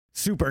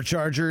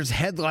superchargers,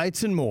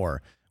 headlights, and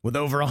more. With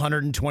over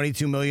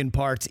 122 million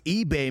parts,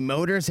 eBay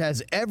Motors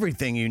has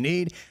everything you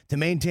need to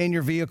maintain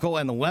your vehicle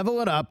and level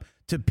it up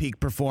to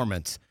peak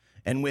performance.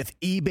 And with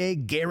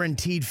eBay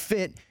Guaranteed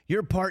Fit,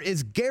 your part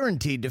is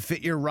guaranteed to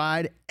fit your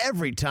ride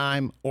every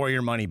time or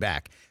your money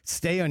back.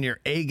 Stay on your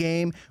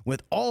A-game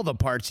with all the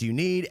parts you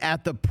need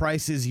at the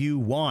prices you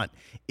want.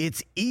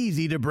 It's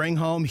easy to bring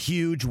home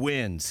huge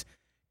wins.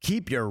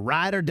 Keep your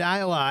ride or die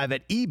alive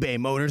at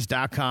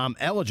ebaymotors.com.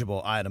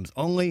 Eligible items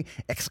only.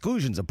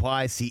 Exclusions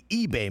apply. See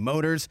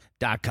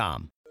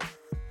ebaymotors.com.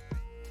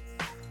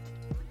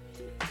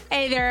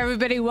 Hey there,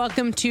 everybody.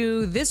 Welcome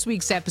to this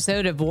week's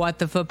episode of What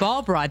the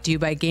Football, brought to you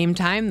by Game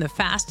Time, the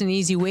fast and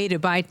easy way to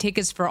buy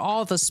tickets for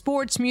all the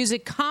sports,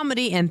 music,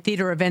 comedy, and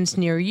theater events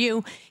near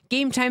you.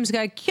 Game Time's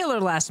got killer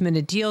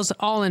last-minute deals,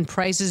 all-in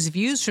prices,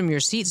 views from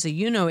your seat, so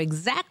you know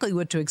exactly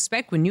what to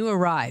expect when you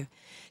arrive.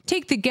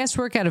 Take the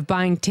guesswork out of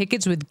buying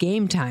tickets with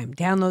Game Time.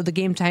 Download the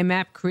Game Time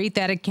app, create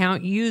that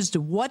account, use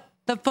What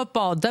the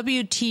Football,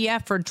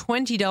 WTF, for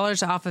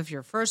 $20 off of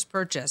your first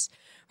purchase.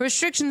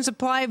 Restrictions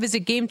apply.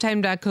 Visit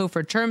GameTime.co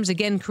for terms.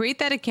 Again, create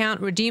that account,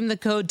 redeem the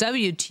code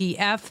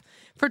WTF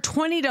for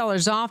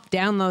 $20 off.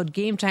 Download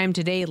Game Time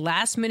today.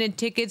 Last-minute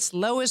tickets,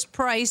 lowest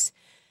price,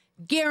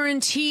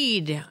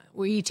 guaranteed.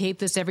 We tape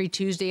this every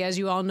Tuesday. As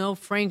you all know,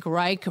 Frank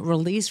Reich,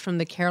 released from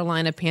the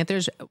Carolina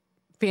Panthers,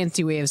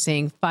 fancy way of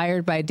saying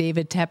fired by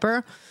David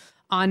Tepper.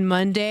 On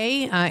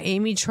Monday,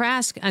 Amy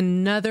Trask,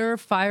 another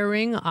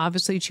firing.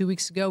 Obviously, 2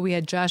 weeks ago, we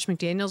had Josh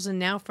McDaniels, and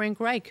now Frank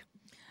Reich.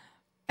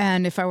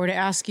 And if I were to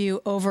ask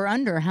you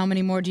over-under, how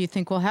many more do you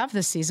think we'll have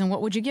this season?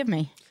 What would you give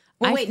me?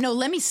 Well, wait, no,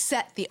 let me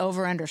set the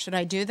over-under. Should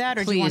I do that,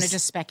 or do you want to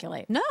just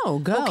speculate? No,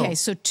 go. Okay,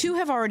 so 2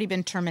 have already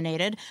been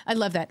terminated. I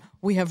love that.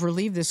 We have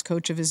relieved this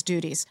coach of his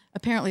duties.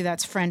 Apparently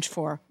that's French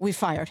for we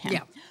fired him.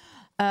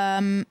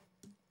 Yeah.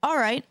 All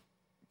right,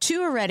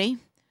 2 are ready.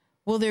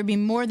 Will there be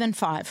more than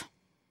 5,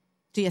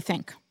 do you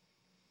think?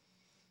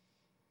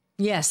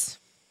 Yes.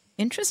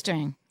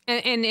 Interesting.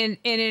 And it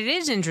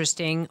is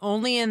interesting,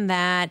 only in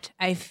that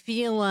I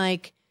feel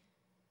like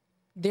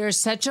there's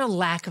such a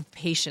lack of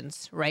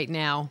patience right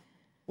now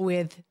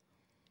with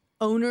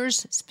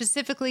owners,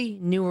 specifically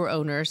newer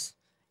owners,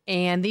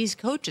 and these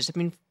coaches. I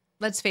mean,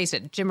 let's face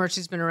it, Jim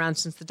Irsay's been around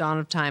since the dawn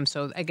of time,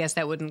 so I guess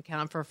that wouldn't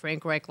count for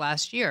Frank Reich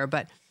last year.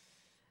 But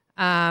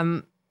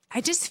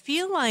I just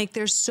feel like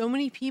there's so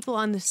many people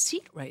on the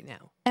seat right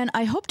now. And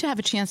I hope to have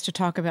a chance to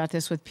talk about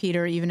this with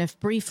Peter, even if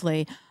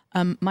briefly.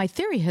 My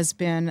theory has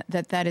been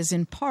that is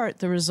in part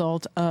the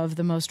result of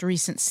the most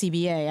recent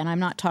CBA, and I'm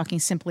not talking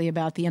simply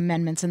about the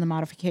amendments and the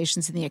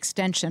modifications and the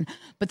extension,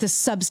 but the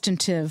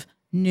substantive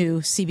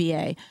new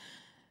CBA.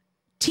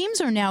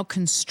 Teams are now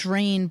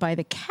constrained by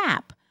the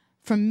cap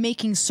from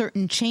making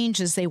certain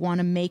changes they want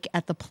to make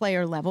at the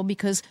player level,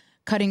 because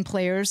cutting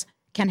players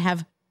can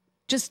have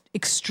just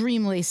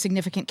extremely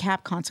significant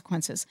cap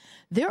consequences.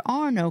 There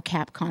are no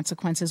cap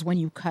consequences when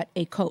you cut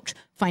a coach.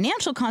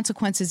 Financial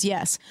consequences,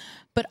 yes.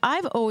 But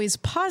I've always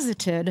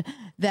posited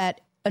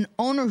that an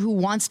owner who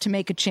wants to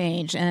make a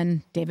change,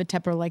 and David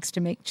Tepper likes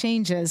to make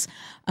changes,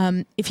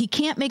 if he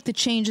can't make the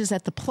changes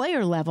at the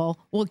player level,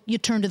 well, you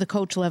turn to the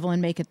coach level and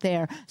make it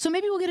there. So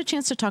maybe we'll get a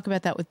chance to talk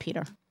about that with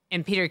Peter.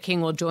 And Peter King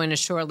will join us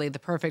shortly, the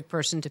perfect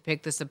person to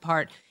pick this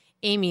apart.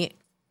 Amy,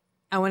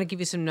 I want to give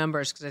you some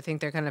numbers because I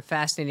think they're kind of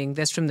fascinating.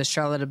 This from the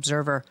Charlotte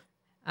Observer.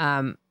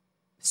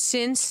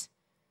 Since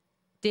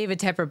David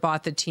Tepper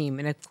bought the team,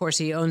 and of course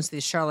he owns the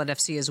Charlotte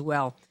FC as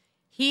well,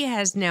 he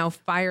has now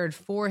fired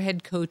 4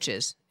 head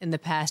coaches in the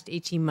past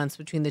 18 months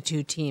between the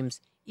two teams.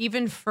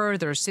 Even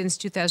further, since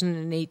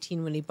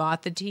 2018 when he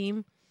bought the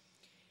team,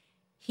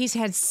 he's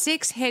had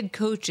 6 head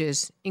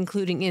coaches,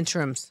 including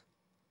interims.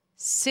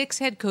 6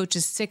 head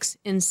coaches, 6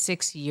 in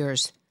 6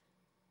 years.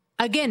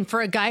 Again, for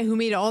a guy who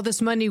made all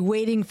this money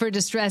waiting for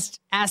distressed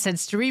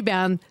assets to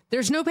rebound,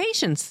 there's no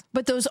patience.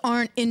 But those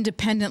aren't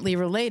independently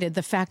related.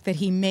 The fact that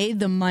he made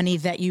the money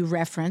that you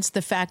referenced,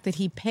 the fact that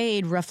he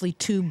paid roughly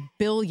 $2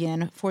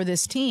 billion for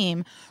this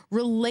team,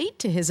 relate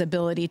to his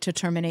ability to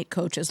terminate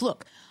coaches.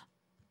 Look,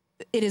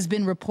 it has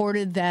been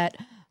reported that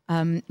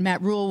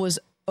Matt Rule was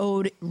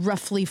owed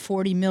roughly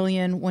 $40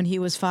 million when he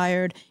was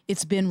fired.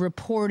 It's been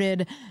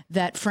reported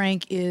that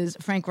Frank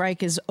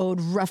Reich is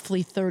owed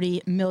roughly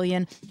 $30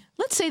 million.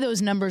 Let's say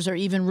those numbers are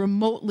even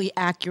remotely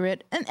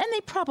accurate, and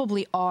they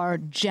probably are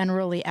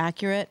generally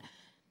accurate.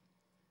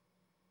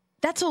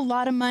 That's a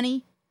lot of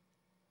money,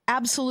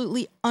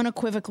 absolutely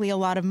unequivocally a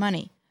lot of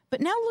money.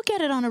 But now look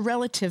at it on a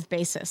relative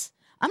basis.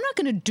 I'm not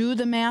going to do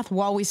the math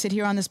while we sit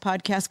here on this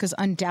podcast because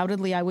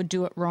undoubtedly I would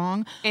do it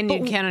wrong. And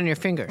you count on your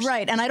fingers.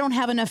 Right, and I don't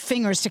have enough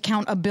fingers to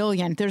count a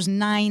billion. There's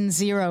 9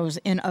 zeros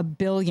in a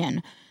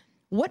billion.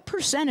 What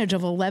percentage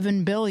of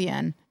 11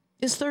 billion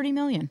is 30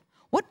 million?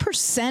 What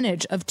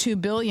percentage of 2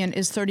 billion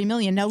is 30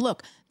 million? Now,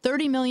 look,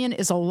 30 million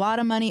is a lot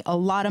of money, a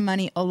lot of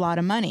money, a lot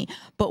of money.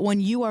 But when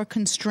you are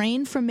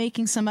constrained from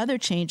making some other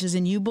changes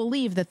and you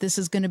believe that this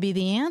is going to be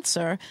the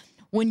answer,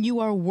 when you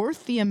are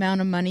worth the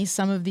amount of money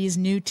some of these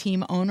new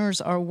team owners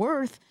are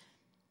worth,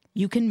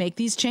 you can make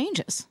these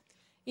changes.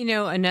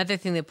 Another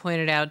thing that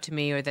pointed out to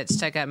me or that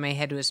stuck out in my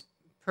head was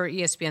per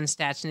ESPN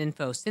Stats and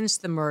Info, since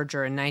the merger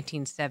in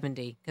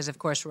 1970, because of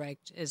course Reich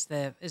is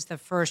the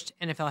first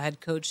NFL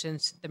head coach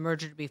since the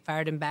merger to be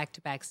fired in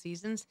back-to-back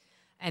seasons.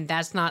 And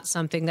that's not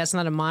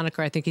a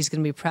moniker I think he's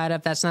going to be proud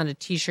of. That's not a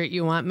T-shirt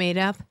you want made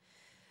up.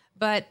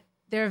 But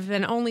there have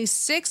been only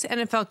 6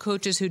 NFL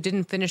coaches who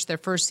didn't finish their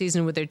first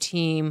season with their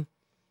team,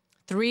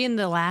 3 in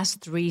the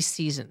last 3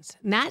 seasons.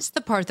 And that's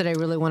the part that I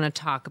really want to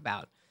talk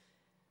about.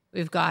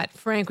 We've got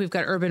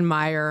Urban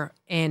Meyer,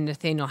 and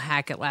Nathaniel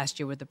Hackett last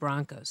year with the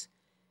Broncos.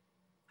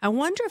 I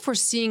wonder if we're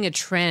seeing a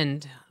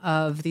trend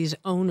of these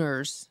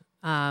owners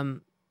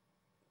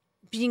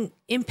being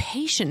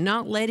impatient,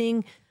 not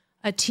letting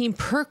a team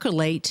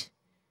percolate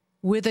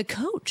with a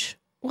coach.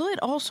 Well, it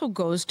also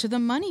goes to the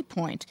money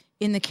point.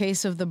 In the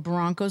case of the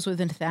Broncos with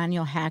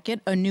Nathaniel Hackett,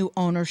 a new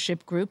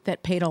ownership group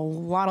that paid a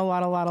lot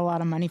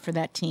of money for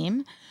that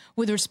team.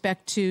 With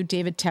respect to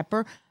David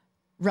Tepper,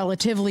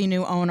 relatively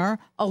new owner,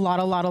 a lot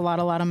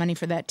of money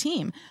for that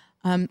team.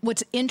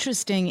 What's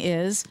interesting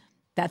is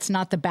that's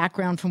not the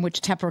background from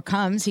which Tepper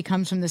comes. He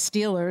comes from the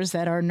Steelers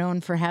that are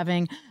known for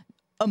having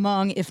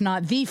among, if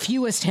not the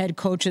fewest head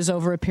coaches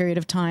over a period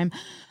of time.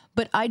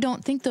 But I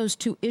don't think those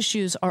two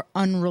issues are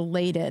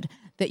unrelated,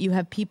 that you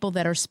have people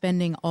that are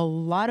spending a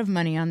lot of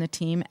money on the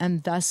team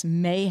and thus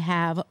may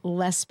have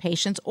less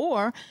patience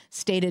or,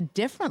 stated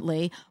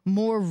differently,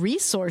 more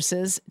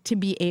resources to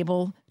be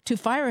able to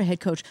fire a head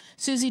coach.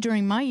 Suzy,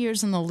 during my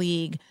years in the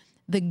league,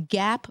 the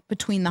gap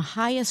between the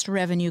highest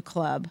revenue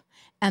club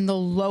and the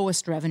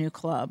lowest revenue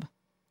club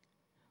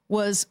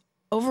was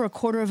over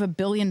 $250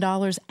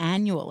 million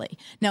annually.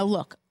 Now,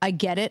 look, I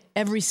get it.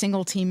 Every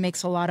single team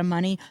makes a lot of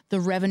money. The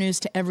revenues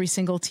to every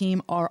single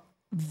team are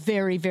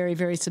very, very,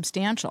 very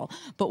substantial.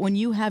 But when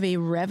you have a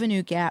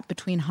revenue gap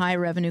between high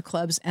revenue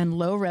clubs and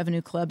low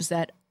revenue clubs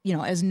that,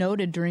 as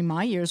noted during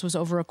my years, was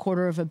over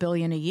 $250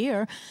 million a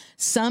year,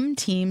 some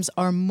teams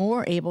are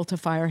more able to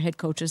fire head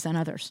coaches than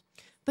others.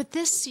 But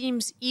this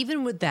seems,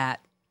 even with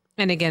that,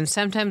 and again,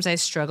 sometimes I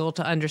struggle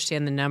to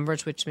understand the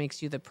numbers, which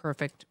makes you the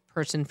perfect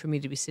person for me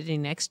to be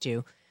sitting next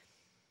to.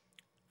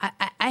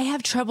 I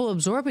have trouble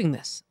absorbing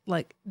this,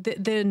 like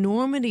the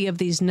enormity of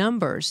these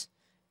numbers.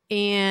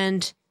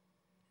 And,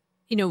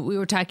 we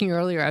were talking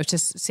earlier, I was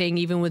just saying,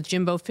 even with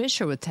Jimbo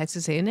Fisher with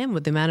Texas A&M,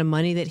 with the amount of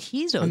money that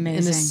he's owed in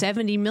the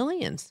 70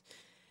 millions.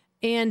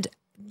 And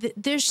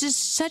there's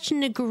just such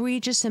an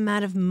egregious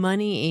amount of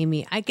money,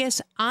 Amy. I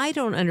guess I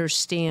don't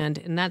understand,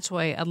 and that's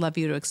why I'd love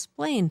you to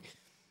explain.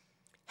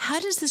 How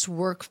does this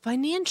work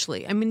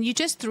financially? I mean, you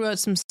just threw out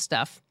some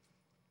stuff,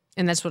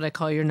 and that's what I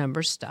call your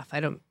numbers stuff.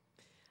 I don't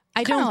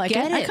get it. I kind of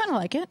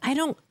like it. I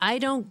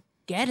don't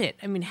get it.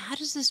 I mean, how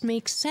does this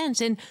make sense?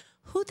 And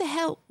who the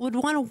hell would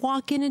want to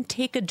walk in and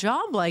take a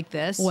job like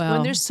this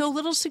when there's so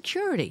little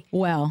security?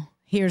 Well,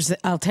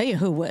 I'll tell you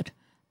who would.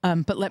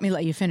 But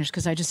let you finish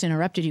because I just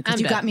interrupted you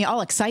because you got me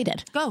all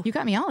excited. Go. You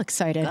got me all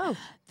excited. Go.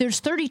 There's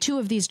 32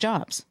 of these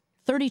jobs,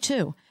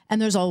 32.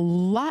 And there's a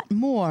lot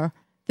more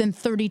than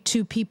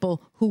 32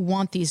 people who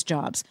want these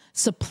jobs.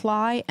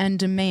 Supply and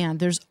demand.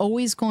 There's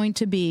always going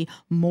to be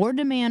more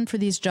demand for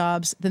these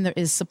jobs than there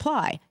is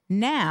supply.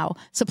 Now,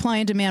 supply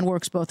and demand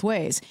works both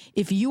ways.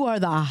 If you are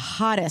the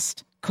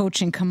hottest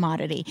coaching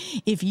commodity,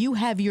 if you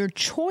have your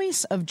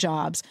choice of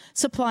jobs,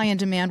 supply and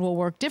demand will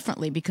work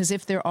differently, because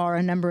if there are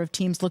a number of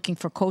teams looking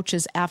for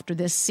coaches after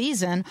this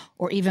season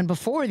or even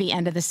before the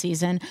end of the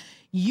season,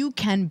 you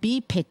can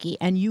be picky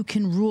and you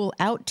can rule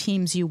out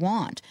teams you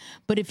want.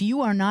 But if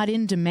you are not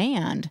in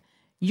demand,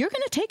 you're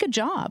going to take a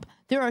job.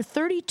 There are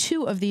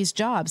 32 of these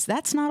jobs.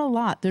 That's not a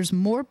lot. There's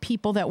more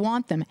people that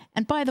want them.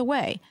 And by the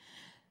way,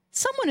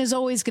 someone is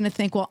always going to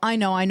think, well, I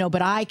know,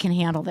 but I can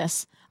handle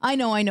this. I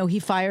know he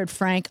fired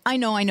Frank. I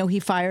know he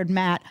fired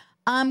Matt.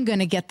 I'm going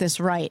to get this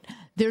right.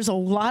 There's a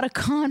lot of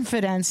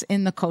confidence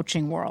in the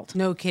coaching world.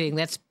 No kidding.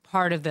 That's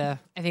part of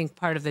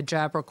the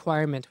job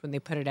requirement when they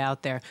put it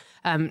out there.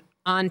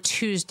 On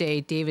Tuesday,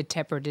 David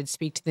Tepper did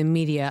speak to the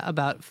media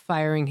about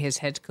firing his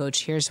head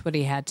coach. Here's what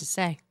he had to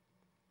say.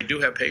 I do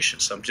have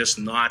patience. I'm just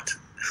not,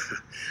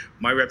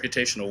 my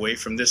reputation away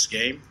from this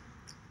game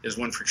is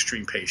one for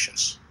extreme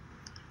patience.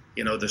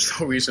 There's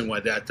no reason why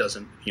that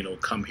doesn't,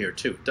 come here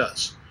too. It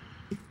does.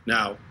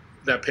 Now,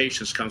 that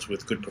patience comes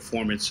with good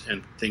performance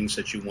and things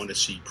that you want to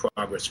see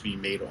progress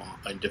being made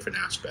on different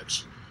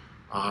aspects.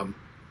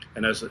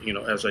 And as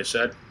I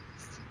said,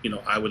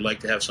 I would like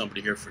to have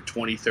somebody here for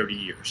 20, 30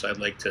 years. I'd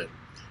like to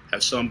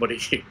have somebody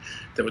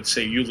that would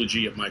say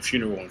eulogy at my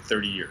funeral in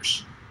 30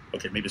 years.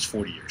 Okay, maybe it's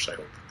 40 years, I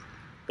hope.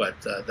 But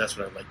that's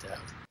what I'd like to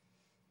have.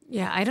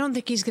 Yeah, I don't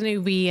think he's going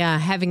to be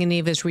having any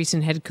of his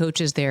recent head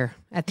coaches there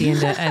at the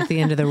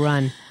end of the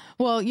run.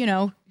 Well,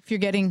 if you're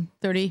getting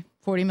 $30,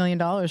 $40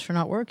 million for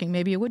not working,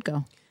 maybe you would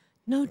go.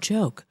 No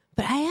joke.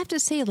 But I have to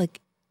say,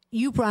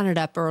 you brought it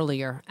up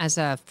earlier as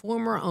a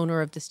former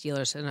owner of the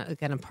Steelers, and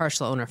again, a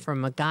partial owner,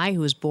 from a guy who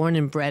was born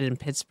and bred in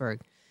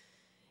Pittsburgh.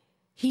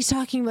 He's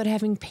talking about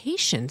having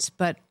patience,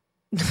 but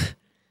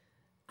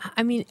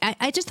I mean,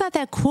 I just thought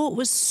that quote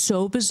was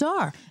so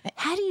bizarre.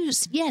 How do you,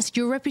 yes,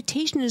 your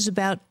reputation is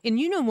about, and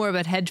you know more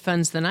about hedge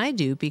funds than I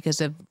do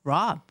because of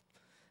Rob,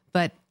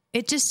 but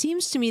it just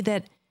seems to me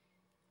that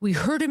we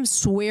heard him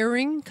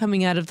swearing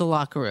coming out of the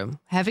locker room,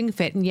 having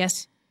fit. And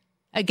yes,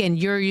 again,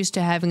 you're used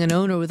to having an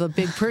owner with a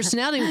big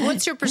personality.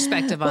 What's your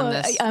perspective on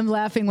this? I'm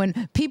laughing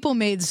when people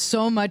made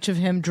so much of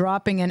him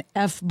dropping an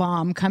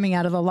F-bomb coming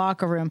out of the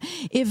locker room.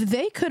 If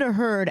they could have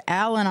heard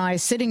Al and I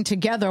sitting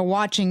together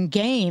watching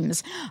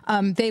games,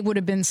 they would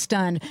have been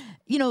stunned.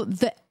 You know,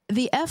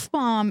 the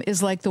F-bomb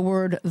is like the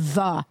word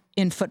 "the"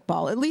 in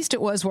football. At least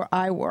it was where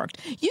I worked.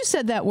 You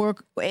said that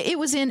it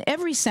was in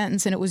every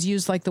sentence and it was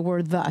used like the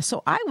word "the."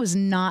 So I was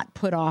not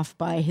put off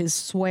by his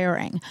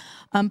swearing.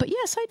 But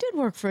yes, I did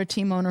work for a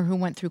team owner who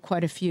went through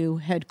quite a few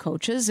head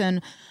coaches.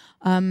 And,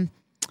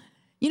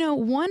 you know,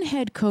 one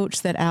head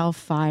coach that Al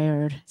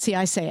fired,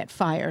 I say it,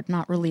 fired,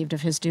 not relieved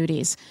of his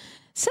duties,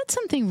 said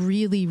something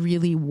really,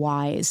 really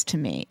wise to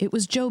me. It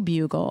was Joe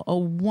Bugle, a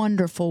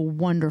wonderful,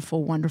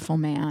 wonderful, wonderful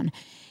man.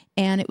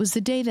 And it was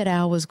the day that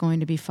Al was going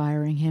to be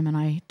firing him. And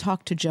I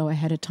talked to Joe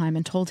ahead of time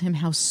and told him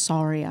how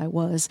sorry I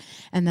was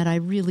and that I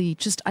really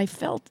I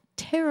felt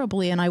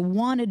terribly and I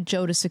wanted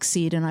Joe to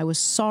succeed. And I was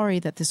sorry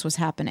that this was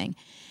happening.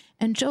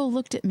 And Joe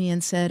looked at me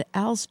and said,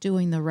 "Al's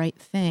doing the right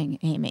thing,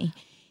 Amy."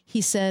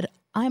 He said,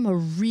 "I'm a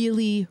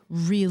really,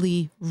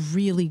 really,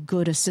 really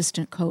good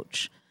assistant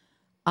coach.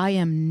 I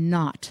am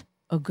not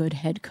a good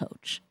head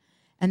coach."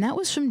 And that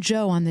was from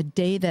Joe on the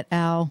day that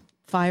Al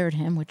fired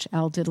him, which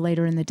Al did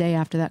later in the day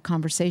after that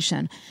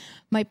conversation.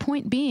 My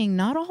point being,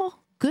 not all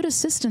good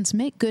assistants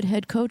make good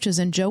head coaches,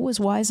 and Joe was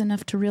wise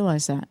enough to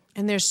realize that.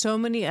 And there's so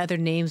many other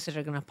names that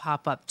are going to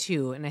pop up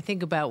too. And I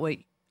think about what,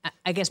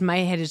 I guess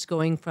my head is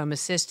going from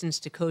assistants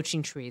to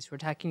coaching trees. We're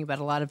talking about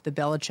a lot of the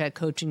Belichick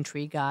coaching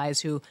tree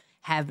guys who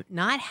have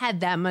not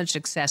had that much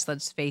success,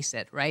 let's face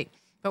it, right?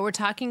 But we're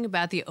talking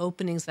about the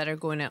openings that are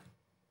going to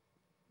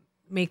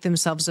make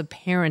themselves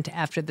apparent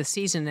after the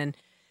season. And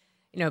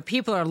you know,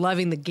 people are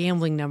loving the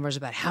gambling numbers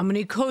about how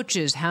many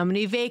coaches, how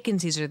many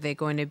vacancies are they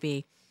going to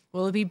be?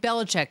 Will it be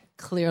Belichick?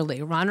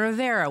 Clearly. Ron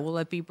Rivera? Will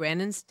it be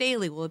Brandon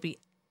Staley? Will it be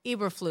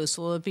Eberflus?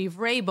 Will it be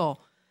Vrabel?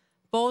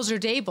 Bowles or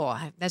Dable?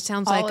 That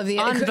sounds like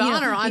on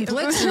Von or on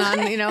Blitzen.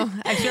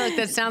 I feel like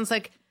that sounds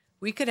like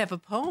we could have a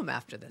poem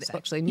after this,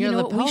 actually. Near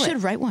the poet. We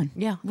should write one.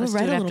 Yeah, we'll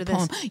write a little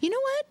poem. You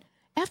know what?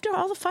 After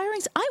all the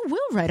firings, I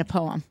will write a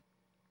poem.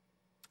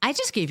 I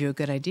just gave you a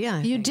good idea.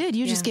 You did.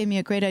 You just gave me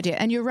a great idea.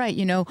 And you're right.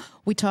 You know,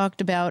 we talked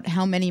about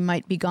how many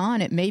might be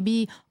gone. It may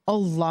be a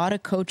lot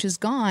of coaches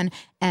gone.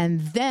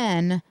 And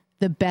then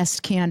the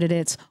best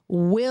candidates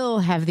will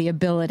have the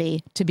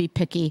ability to be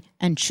picky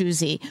and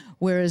choosy,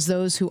 whereas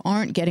those who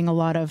aren't getting a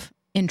lot of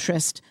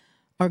interest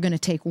are going to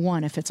take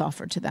one if it's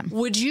offered to them.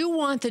 Would you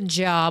want the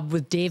job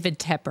with David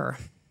Tepper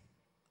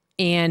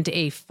and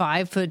a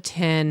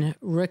 5'10"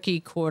 rookie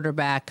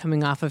quarterback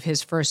coming off of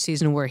his first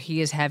season where he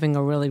is having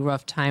a really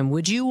rough time?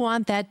 Would you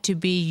want that to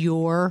be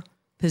your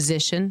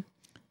position?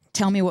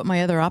 Tell me what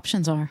my other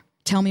options are.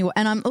 Tell me what,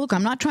 and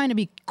I'm not trying to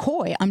be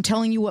coy. I'm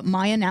telling you what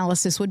my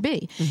analysis would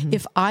be. Mm-hmm.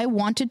 If I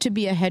wanted to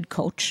be a head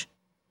coach,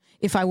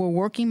 if I were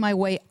working my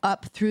way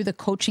up through the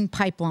coaching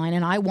pipeline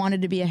and I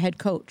wanted to be a head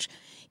coach,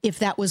 if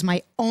that was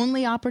my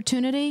only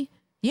opportunity,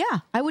 yeah,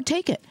 I would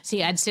take it.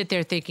 See, I'd sit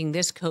there thinking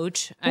this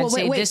coach,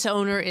 wait. This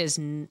owner is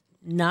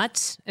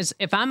nuts.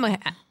 If I'm and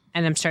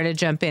I'm starting to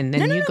jump in,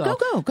 then you go.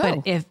 Go.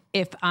 But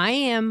if I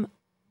am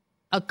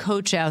a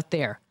coach out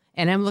there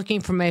and I'm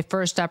looking for my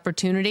first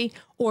opportunity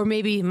or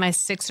maybe my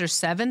 6th or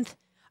 7th,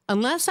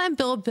 unless I'm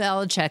Bill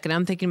Belichick and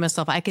I'm thinking to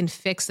myself, I can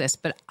fix this,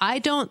 but I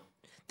don't.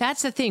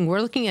 That's the thing.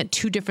 We're looking at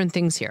two different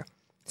things here.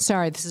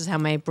 Sorry, this is how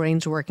my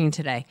brain's working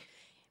today.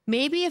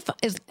 Maybe if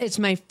it's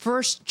my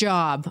first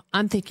job,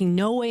 I'm thinking,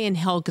 no way in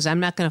hell, because I'm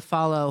not going to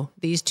follow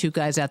these two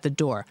guys out the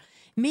door.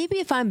 Maybe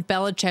if I'm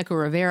Belichick or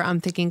Rivera,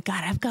 I'm thinking,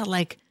 God, I've got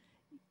like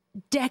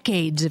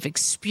decades of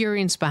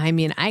experience behind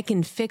me and I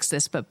can fix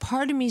this. But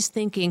part of me is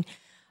thinking,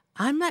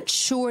 I'm not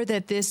sure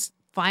that this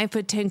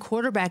 5'10"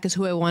 quarterback is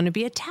who I want to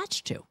be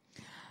attached to.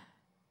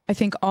 I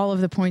think all of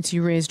the points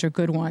you raised are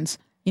good ones.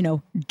 You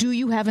know, do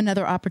you have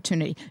another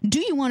opportunity?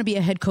 Do you want to be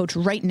a head coach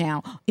right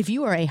now? If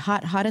you are a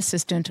hot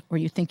assistant, or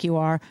you think you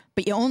are,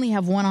 but you only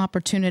have one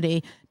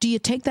opportunity, do you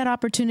take that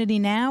opportunity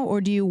now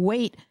or do you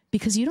wait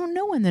because you don't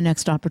know when the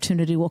next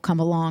opportunity will come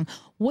along?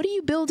 What do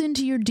you build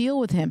into your deal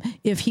with him?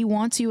 If he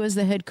wants you as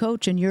the head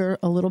coach and you're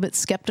a little bit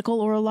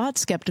skeptical or a lot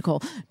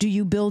skeptical, do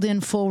you build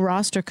in full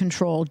roster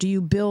control? Do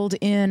you build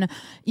in,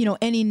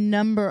 any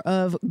number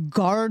of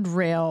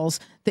guardrails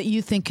that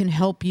you think can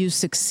help you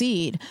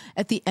succeed?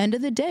 At the end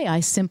of the day, I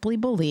simply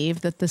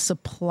believe that the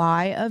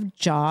supply of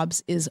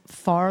jobs is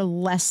far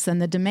less than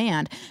the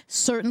demand.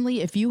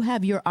 Certainly, if you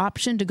have your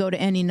option to go to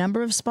any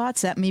number of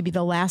spots, that may be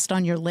the last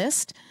on your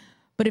list.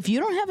 But if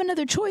you don't have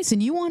another choice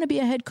and you want to be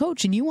a head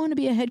coach and you want to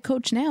be a head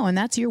coach now and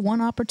that's your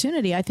one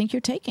opportunity, I think you're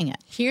taking it.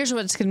 Here's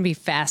what's going to be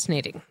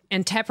fascinating.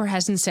 And Tepper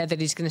hasn't said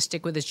that he's going to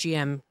stick with his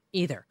GM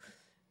either.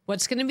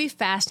 What's going to be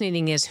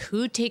fascinating is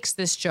who takes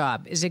this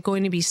job. Is it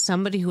going to be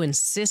somebody who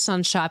insists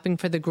on shopping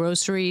for the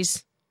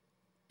groceries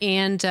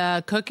and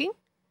cooking?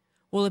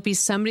 Will it be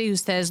somebody who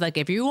says, like,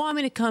 if you want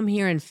me to come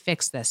here and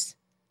fix this,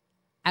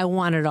 I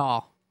want it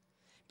all?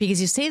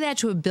 Because you say that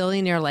to a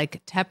billionaire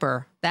like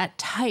Tepper, that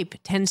type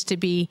tends to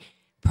be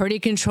pretty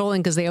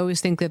controlling because they always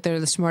think that they're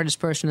the smartest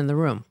person in the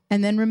room.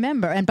 And then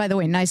remember, and by the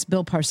way, nice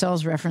Bill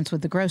Parcells reference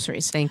with the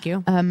groceries. Thank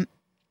you.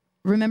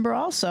 Remember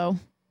also,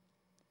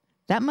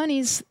 that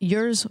money's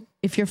yours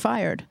if you're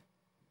fired.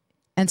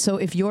 And so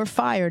if you're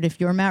fired, if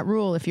you're Matt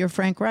Rule, if you're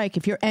Frank Reich,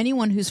 if you're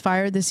anyone who's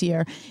fired this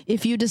year,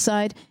 if you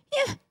decide,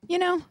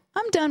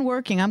 I'm done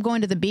working, I'm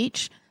going to the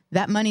beach,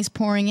 that money's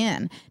pouring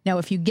in. Now,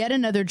 if you get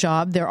another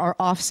job, there are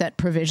offset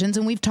provisions,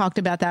 and we've talked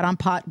about that on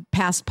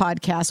past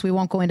podcasts. We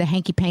won't go into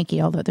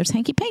hanky-panky, although there's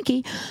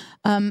hanky-panky.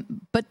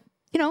 But,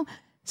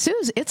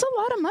 Suze, it's a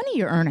lot of money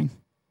you're earning.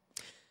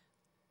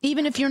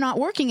 Even if you're not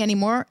working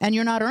anymore and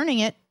you're not earning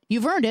it,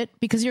 you've earned it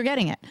because you're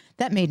getting it.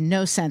 That made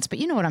no sense, but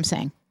you know what I'm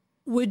saying.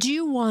 Would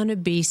you want to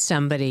be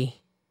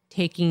somebody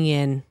taking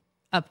in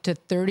up to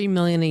 $30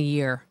 million a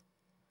year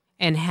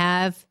and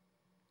have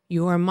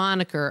your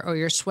moniker or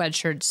your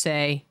sweatshirt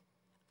say,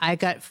 I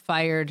got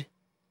fired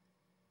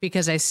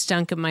because I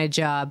stunk at my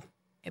job,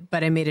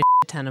 but I made a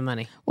ton of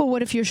money? Well,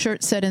 what if your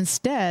shirt said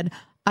instead,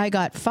 I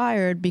got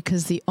fired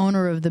because the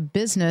owner of the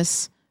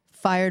business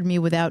fired me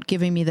without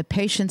giving me the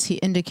patience he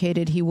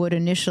indicated he would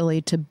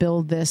initially to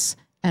build this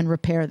and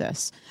repair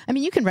this? I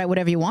mean, you can write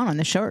whatever you want on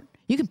the shirt.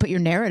 You can put your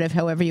narrative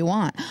however you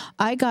want.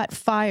 I got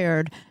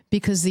fired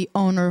because the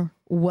owner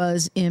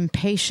was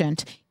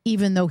impatient,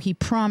 even though he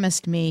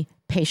promised me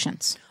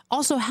patience.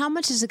 Also, how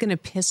much is it going to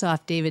piss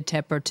off David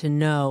Tepper to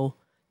know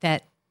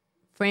that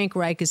Frank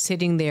Reich is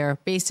sitting there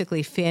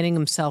basically fanning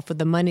himself with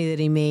the money that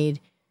he made,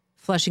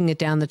 flushing it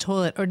down the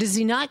toilet? Or does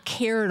he not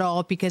care at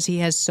all because he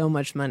has so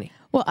much money?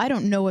 Well, I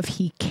don't know if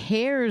he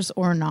cares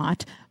or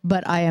not,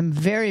 but I am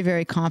very,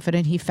 very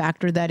confident he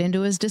factored that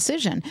into his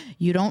decision.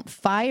 You don't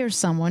fire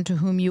someone to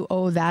whom you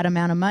owe that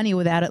amount of money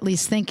without at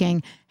least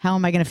thinking, how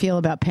am I going to feel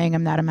about paying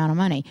him that amount of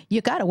money? You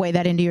got to weigh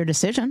that into your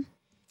decision.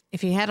 If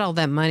he had all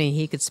that money,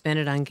 he could spend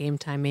it on Game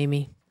Time,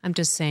 Amy. I'm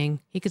just saying,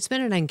 he could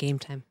spend it on Game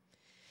Time.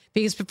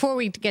 Because before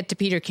we get to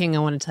Peter King, I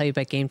want to tell you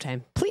about Game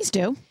Time. Please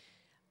do.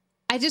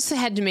 I just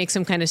had to make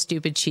some kind of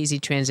stupid, cheesy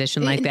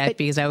transition like that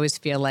because I always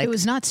feel like... It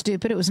was not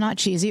stupid. It was not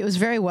cheesy. It was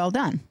very well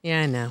done.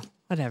 Yeah, I know.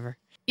 Whatever.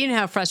 You know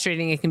how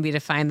frustrating it can be to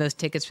find those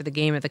tickets for the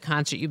game at the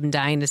concert you've been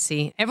dying to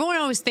see. Everyone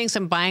always thinks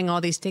I'm buying all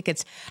these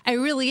tickets. I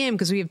really am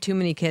because we have too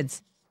many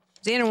kids.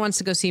 Xander wants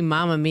to go see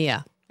Mamma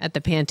Mia at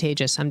the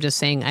Pantages. I'm just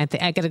saying, I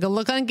got to go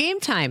look on Game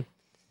Time.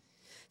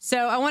 So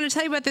I want to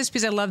tell you about this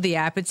because I love the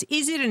app. It's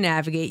easy to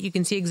navigate. You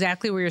can see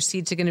exactly where your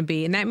seats are going to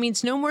be. And that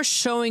means no more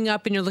showing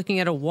up and you're looking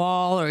at a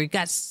wall or you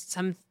got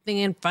something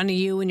in front of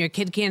you and your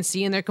kid can't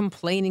see and they're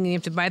complaining and you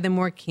have to buy them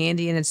more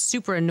candy and it's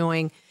super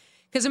annoying.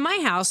 Because in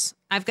my house,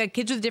 I've got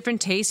kids with different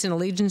tastes and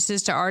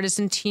allegiances to artists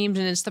and teams,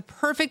 and it's the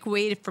perfect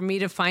way for me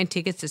to find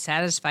tickets to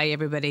satisfy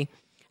everybody.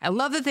 I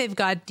love that they've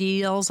got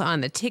deals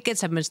on the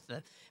tickets. I've missed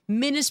the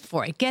minutes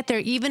before I get there.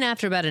 Even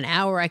after about an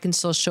hour, I can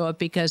still show up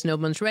because no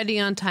one's ready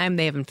on time.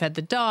 They haven't fed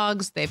the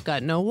dogs. They've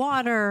got no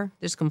water.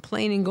 There's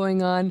complaining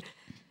going on.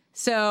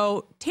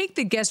 So take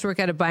the guesswork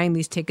out of buying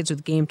these tickets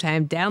with Game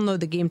Time. Download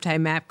the Game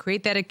Time app,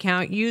 create that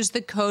account, use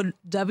the code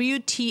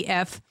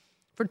WTF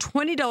for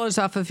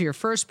 $20 off of your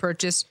first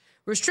purchase.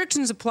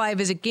 Restrictions apply.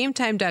 Visit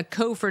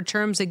gametime.co for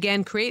terms.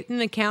 Again, create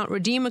an account,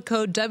 redeem a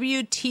code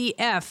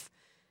WTF.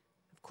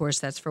 Of course,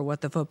 that's for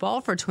What the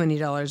Football for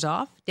 $20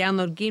 off.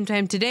 Download Game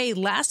Time today.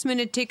 Last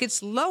minute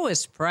tickets,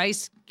 lowest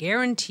price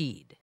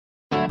guaranteed.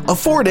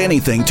 Afford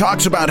Anything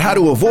talks about how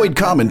to avoid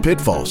common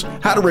pitfalls,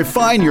 how to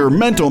refine your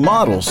mental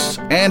models,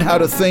 and how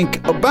to think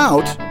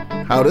about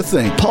how to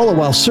think. Paula,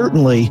 while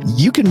certainly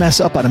you can mess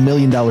up on $1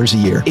 million a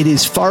year, it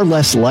is far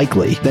less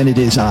likely than it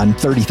is on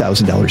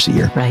 $30,000 a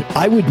year. Right.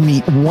 I would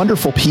meet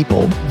wonderful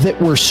people that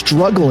were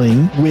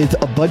struggling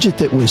with a budget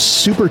that was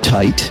super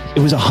tight. It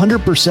was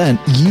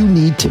 100% you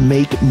need to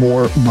make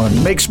more money.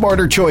 Make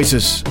smarter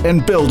choices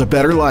and build a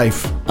better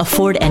life.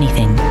 Afford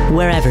Anything,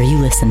 wherever you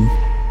listen.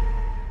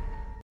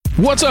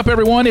 What's up,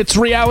 everyone? It's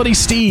Reality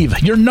Steve,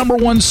 your number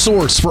one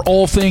source for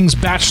all things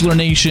Bachelor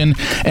Nation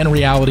and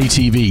reality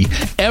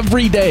TV.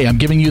 Every day, I'm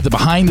giving you the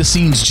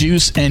behind-the-scenes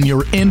juice and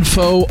your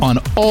info on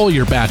all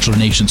your Bachelor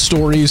Nation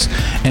stories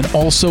and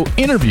also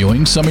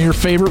interviewing some of your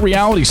favorite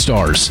reality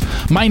stars.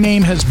 My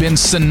name has been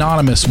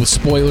synonymous with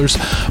spoilers,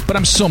 but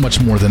I'm so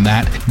much more than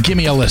that. Give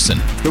me a listen.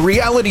 The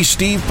Reality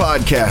Steve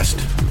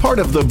Podcast, part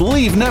of the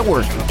Believe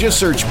Network. Just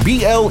search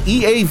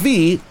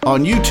BLEAV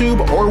on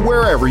YouTube or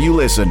wherever you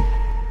listen.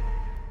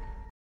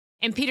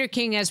 And Peter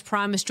King, as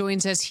promised,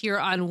 joins us here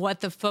on What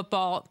the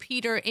Football.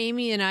 Peter,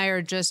 Amy and I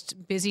are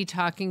just busy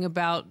talking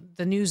about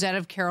the news out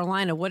of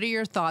Carolina. What are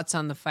your thoughts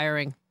on the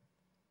firing?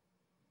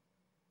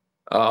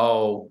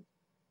 Oh,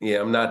 yeah,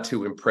 I'm not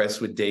too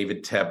impressed with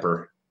David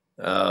Tepper.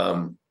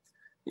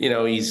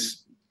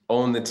 He's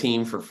owned the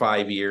team for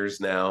 5 years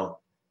now.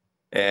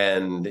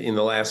 And in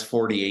the last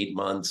 48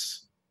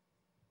 months,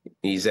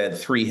 he's had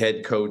 3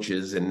 head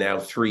coaches and now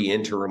 3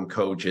 interim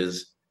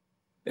coaches.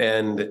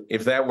 And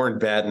if that weren't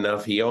bad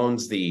enough, he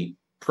owns the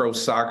pro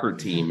soccer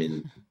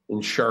team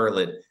in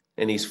Charlotte,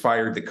 and he's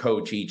fired the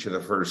coach each of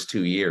the first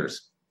 2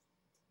 years.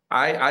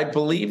 I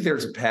believe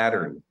there's a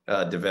pattern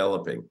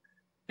developing.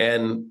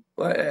 And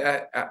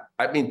I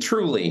mean,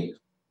 truly,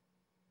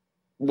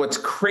 what's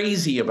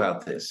crazy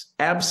about this,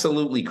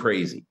 absolutely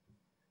crazy,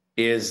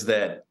 is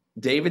that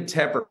David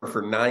Tepper,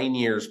 for 9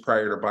 years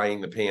prior to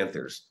buying the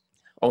Panthers,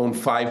 owned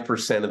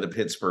 5% of the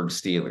Pittsburgh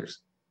Steelers.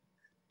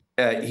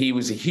 He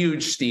was a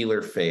huge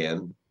Steeler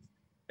fan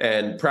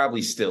and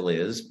probably still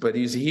is, but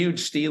he's a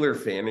huge Steeler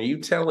fan. Are you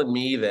telling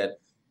me that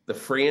the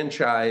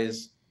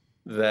franchise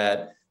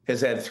that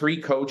has had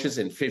 3 coaches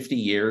in 50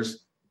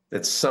 years,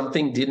 that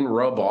something didn't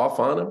rub off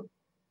on him?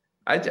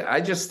 I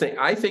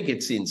think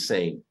it's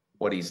insane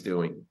what he's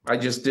doing. I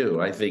just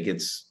do. I think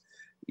it's,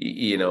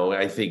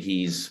 I think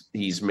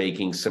he's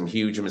making some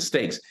huge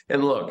mistakes.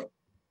 And look,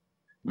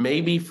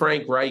 maybe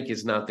Frank Reich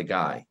is not the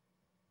guy.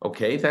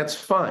 Okay, that's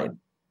fine.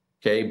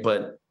 Okay,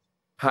 but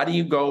how do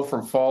you go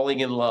from falling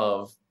in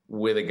love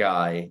with a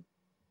guy,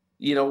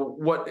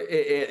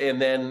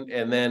 and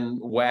then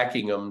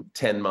whacking him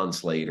 10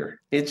 months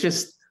later? It's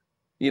just,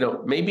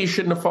 maybe you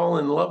shouldn't have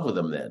fallen in love with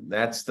him then.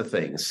 That's the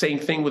thing. Same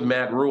thing with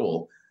Matt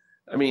Rule.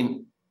 I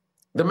mean,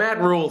 the Matt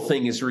Rule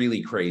thing is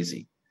really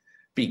crazy,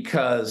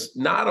 because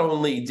not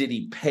only did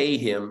he pay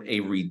him a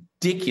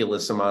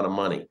ridiculous amount of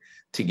money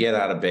to get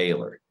out of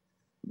Baylor,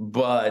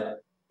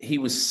 but he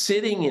was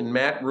sitting in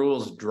Matt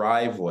Rule's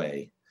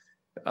driveway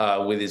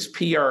with his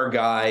PR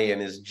guy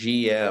and his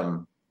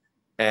GM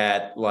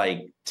at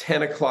like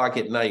 10 o'clock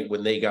at night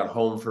when they got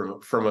home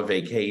from a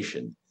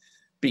vacation,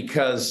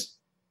 because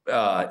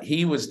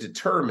he was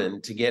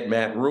determined to get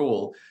Matt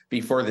Rule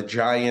before the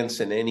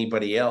Giants and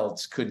anybody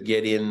else could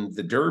get in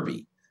the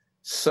Derby.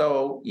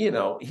 So,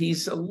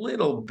 he's a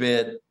little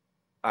bit,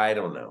 I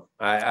don't know.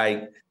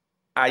 I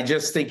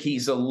just think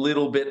he's a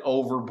little bit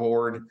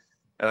overboard.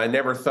 And I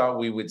never thought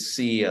we would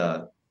see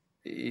a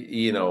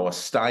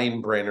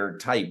Steinbrenner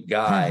type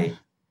guy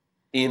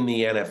in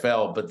the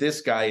NFL. But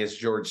this guy is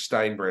George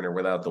Steinbrenner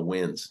without the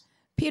wins.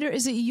 Peter,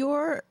 is it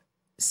your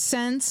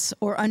sense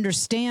or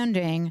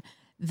understanding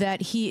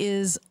that he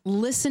is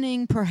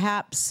listening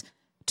perhaps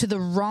to the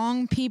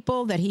wrong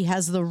people, that he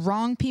has the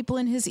wrong people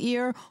in his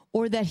ear,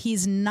 or that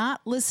he's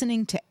not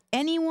listening to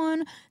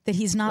anyone, that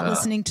he's not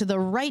listening to the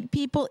right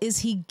people? Is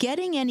he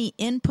getting any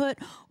input,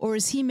 or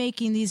is he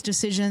making these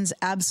decisions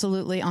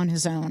absolutely on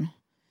his own?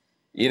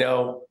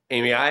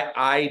 Amy,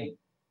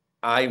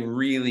 I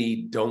really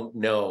don't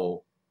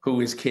know who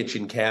his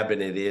kitchen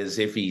cabinet is,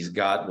 if he's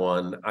got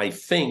one. I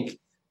think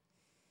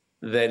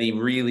that he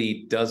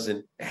really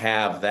doesn't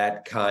have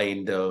that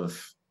kind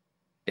of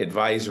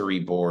advisory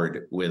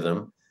board with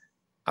him.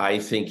 I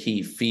think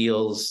he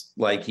feels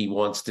like he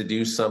wants to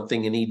do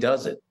something and he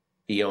does it.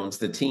 He owns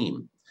the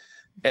team.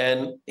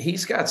 And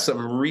he's got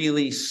some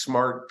really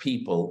smart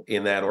people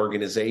in that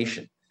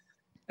organization.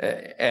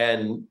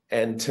 And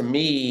to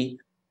me,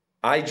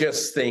 I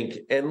just think,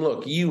 and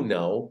look, you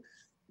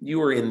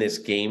were in this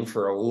game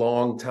for a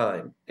long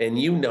time, and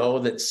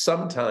that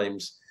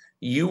sometimes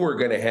you are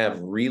going to have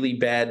really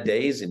bad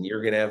days and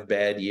you're going to have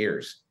bad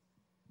years.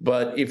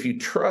 But if you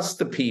trust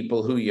the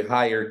people who you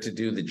hired to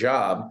do the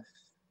job,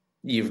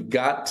 you've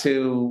got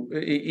to,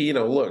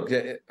 look,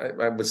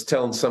 I was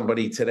telling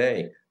somebody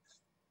today,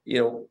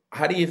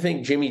 how do you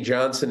think Jimmy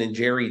Johnson and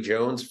Jerry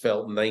Jones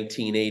felt in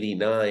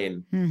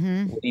 1989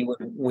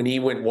 when he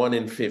went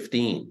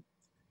 1-15?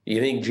 You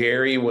think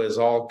Jerry was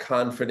all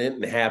confident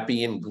and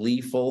happy and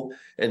gleeful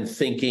and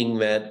thinking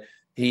that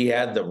he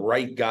had the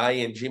right guy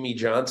in Jimmy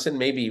Johnson?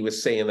 Maybe he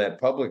was saying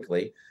that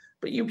publicly,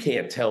 but you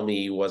can't tell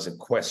me he wasn't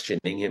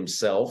questioning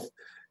himself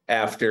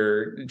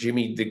after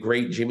the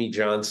great Jimmy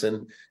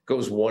Johnson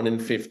goes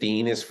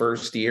 1-15 his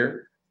first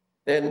year.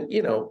 And,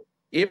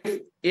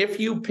 if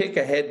you pick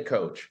a head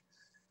coach,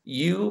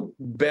 you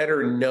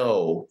better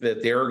know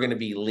that there are going to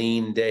be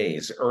lean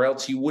days, or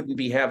else you wouldn't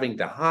be having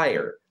to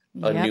hire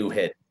a new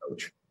head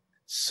coach.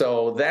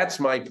 So that's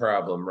my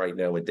problem right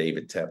now with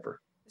David Tepper.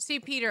 See,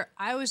 Peter,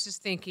 I was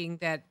just thinking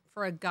that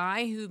for a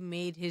guy who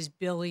made his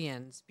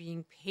billions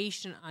being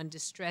patient on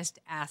distressed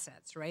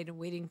assets, right, and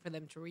waiting for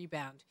them to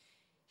rebound,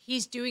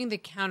 he's doing the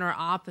counter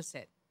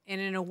opposite.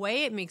 And in a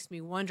way, it makes me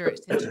wonder,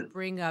 since you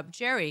bring up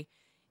Jerry,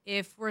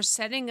 if we're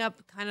setting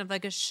up kind of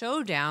like a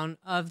showdown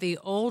of the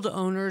old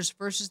owners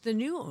versus the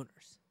new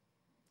owners.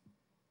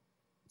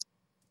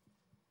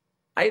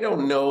 I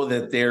don't know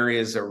that there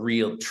is a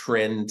real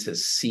trend to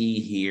see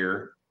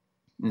here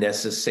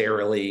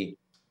necessarily.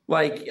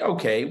 Like,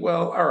 okay,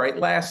 well, all right,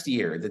 last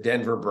year, the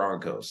Denver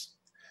Broncos,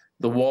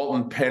 the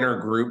Walton Penner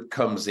group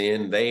comes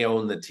in, they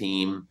own the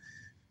team,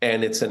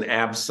 and it's an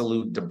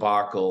absolute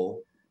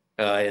debacle.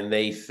 And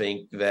they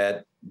think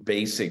that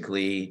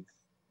basically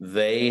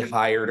they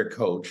hired a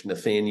coach,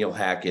 Nathaniel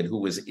Hackett, who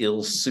was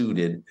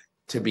ill-suited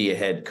to be a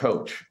head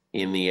coach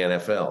in the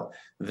NFL.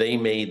 They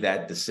made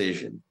that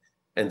decision.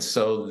 And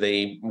so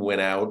they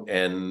went out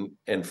and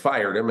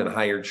fired him and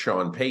hired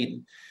Sean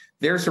Payton.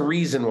 There's a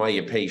reason why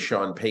you pay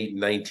Sean Payton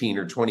 $19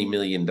 or $20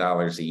 million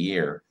a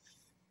year.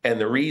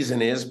 And the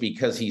reason is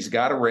because he's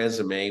got a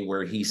resume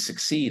where he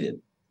succeeded.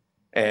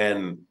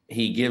 and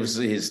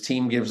his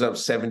team gives up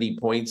 70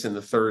 points in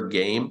the third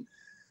game.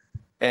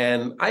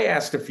 And I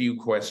asked a few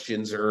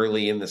questions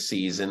early in the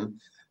season.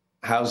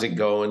 How's it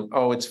going?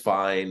 Oh, it's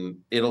fine.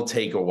 It'll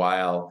take a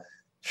while.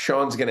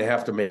 Sean's going to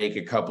have to make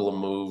a couple of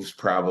moves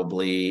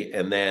probably,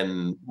 and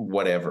then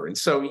whatever. And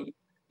so,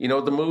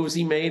 the moves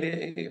he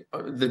made,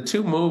 the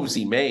two moves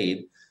he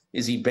made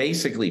is he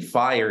basically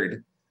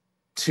fired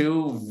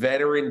two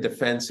veteran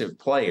defensive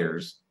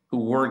players who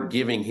weren't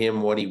giving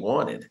him what he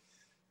wanted.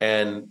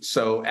 And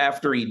so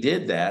after he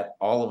did that,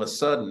 all of a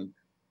sudden,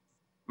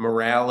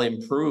 morale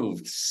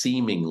improved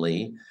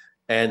seemingly,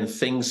 and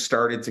things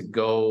started to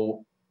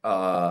go,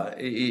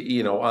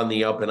 on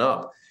the up and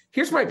up.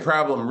 Here's my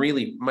problem,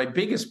 really, my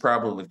biggest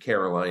problem with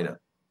Carolina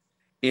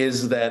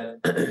is that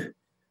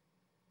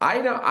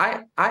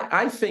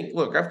I think,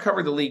 look, I've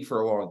covered the league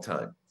for a long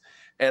time,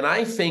 and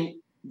I think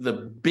the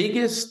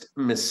biggest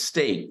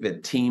mistake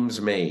that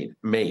teams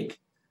make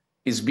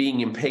is being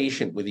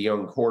impatient with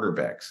young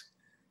quarterbacks.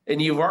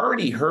 And you've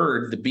already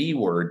heard the B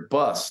word,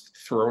 bust,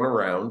 thrown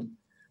around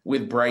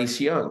with Bryce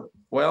Young.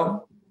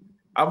 Well,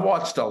 I've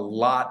watched a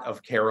lot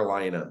of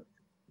Carolina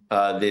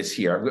this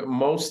year.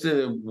 Most of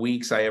the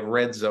weeks I have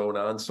Red Zone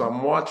on, so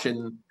I'm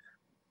watching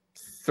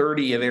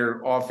 30 of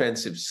their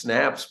offensive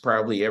snaps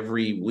probably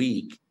every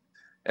week.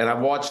 And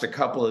I've watched a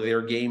couple of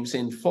their games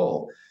in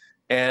full.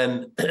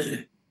 And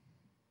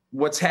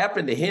what's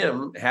happened to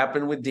him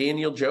happened with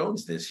Daniel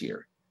Jones this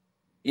year.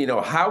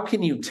 How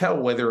can you tell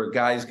whether a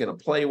guy's going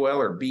to play well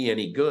or be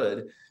any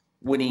good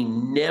when he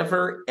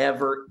never,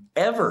 ever,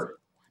 ever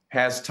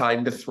has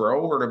time to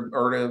throw or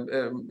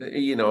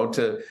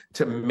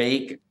to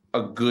make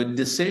a good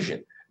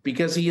decision,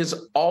 because he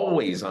is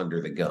always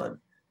under the gun.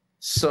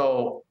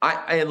 So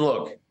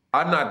look,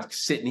 I'm not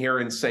sitting here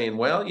and saying,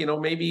 well,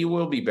 maybe he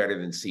will be better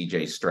than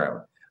CJ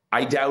Stroud.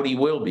 I doubt he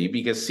will be,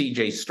 because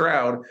CJ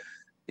Stroud,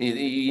 a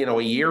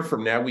year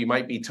from now, we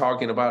might be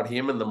talking about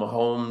him in the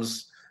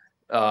Mahomes,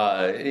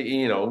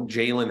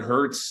 Jalen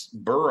Hurts,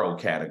 Burrow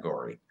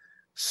category.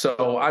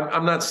 So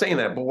I'm not saying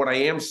that, but what I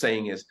am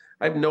saying is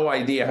I have no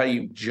idea how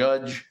you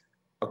judge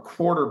a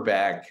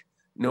quarterback,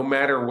 no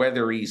matter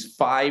whether he's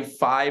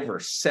 5'5" or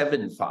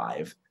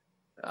 7'5".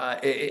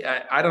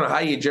 I don't know how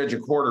you judge a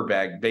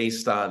quarterback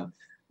based on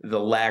the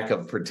lack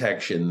of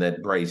protection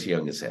that Bryce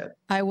Young has had.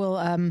 I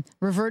will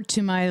revert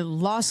to my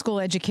law school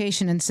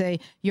education and say,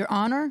 Your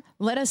Honor,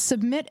 let us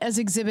submit as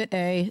Exhibit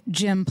A,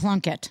 Jim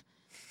Plunkett.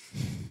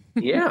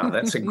 Yeah,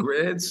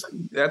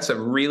 that's a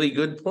really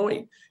good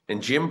point.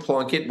 And Jim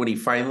Plunkett, when he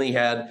finally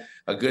had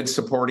a good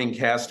supporting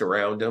cast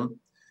around him,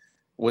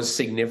 was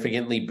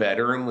significantly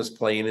better and was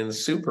playing in the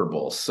Super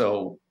Bowl.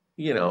 So,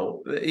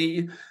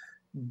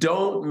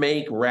 don't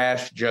make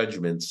rash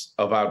judgments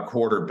about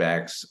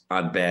quarterbacks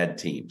on bad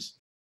teams.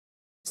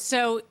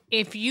 So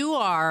if you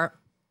are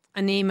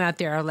a name out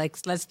there, like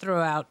let's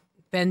throw out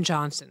Ben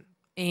Johnson,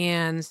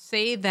 and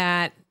say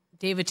that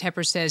David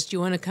Tepper says, do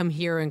you want to come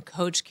here and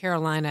coach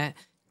Carolina?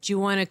 Do you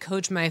want to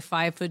coach my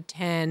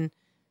 5'10"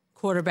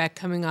 quarterback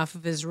coming off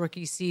of his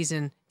rookie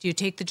season? Do you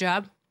take the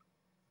job?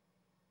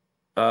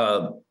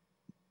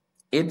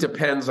 It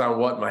depends on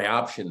what my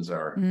options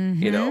are.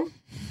 Mm-hmm.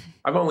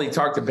 I've only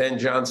talked to Ben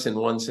Johnson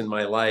once in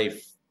my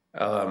life.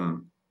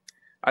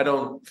 I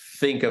don't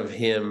think of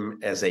him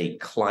as a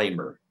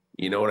climber.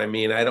 You know what I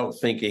mean? I don't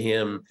think of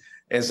him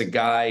as a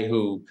guy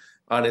who,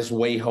 on his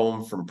way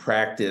home from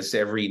practice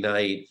every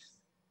night,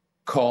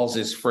 calls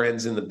his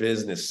friends in the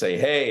business, say,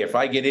 hey, if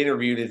I get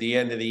interviewed at the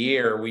end of the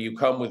year, will you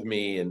come with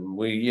me? And I'm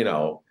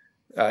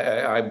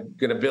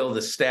going to build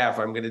a staff.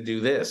 I'm going to do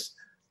this.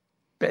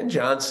 Ben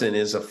Johnson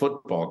is a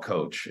football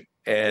coach.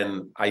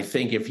 And I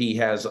think if he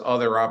has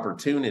other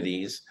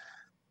opportunities,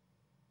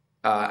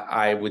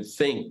 I would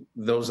think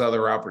those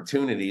other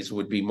opportunities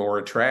would be more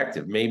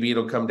attractive. Maybe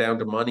it'll come down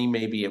to money.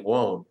 Maybe it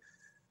won't.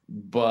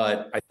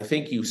 But I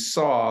think you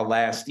saw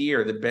last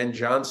year that Ben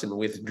Johnson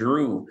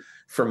withdrew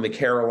from the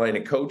Carolina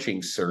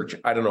coaching search.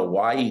 I don't know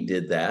why he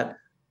did that,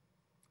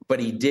 but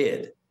he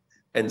did.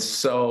 And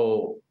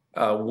so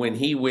when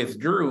he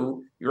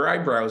withdrew, your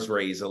eyebrows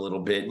raise a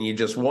little bit and you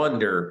just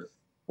wonder,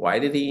 why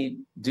did he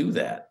do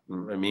that?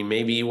 I mean,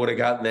 maybe he would have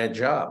gotten that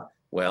job.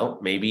 Well,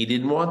 maybe he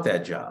didn't want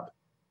that job.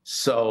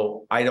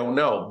 So I don't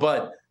know.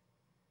 But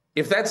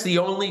if that's the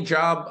only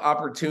job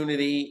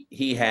opportunity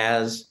he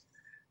has,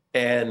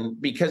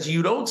 and because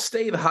you don't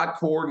stay the hot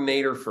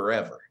coordinator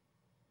forever,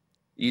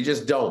 you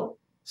just don't.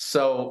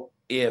 So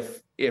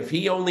if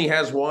he only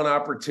has one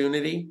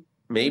opportunity,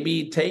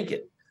 maybe he'd take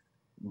it.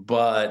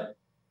 But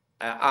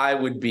I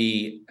would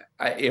be,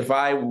 if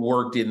I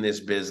worked in this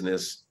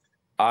business,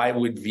 I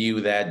would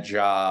view that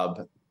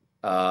job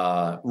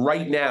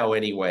right now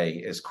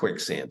anyway as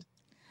quicksand.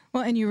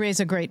 Well, and you raise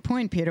a great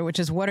point, Peter, which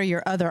is what are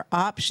your other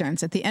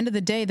options? At the end of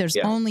the day, there's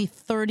only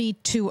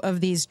 32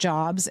 of these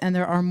jobs, and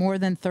there are more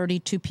than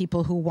 32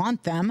 people who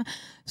want them.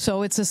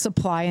 So it's a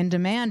supply and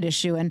demand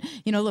issue. And,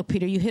 look,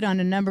 Peter, you hit on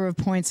a number of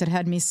points that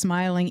had me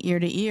smiling ear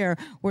to ear.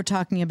 We're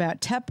talking about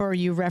Tepper.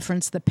 You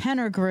referenced the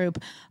Penner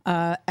Group.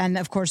 And,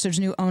 of course, there's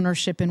new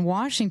ownership in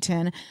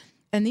Washington.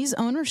 And these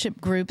ownership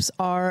groups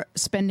are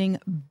spending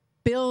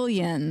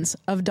billions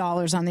of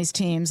dollars on these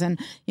teams. And,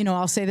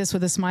 I'll say this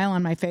with a smile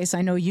on my face.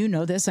 I know you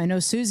know this. I know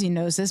Suzy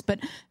knows this, but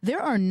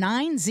there are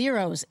 9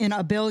 zeros in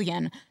 $1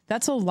 billion.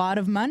 That's a lot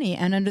of money.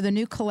 And under the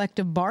new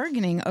collective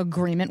bargaining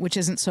agreement, which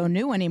isn't so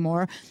new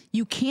anymore,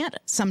 you can't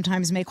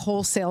sometimes make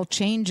wholesale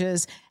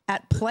changes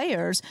at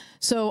players.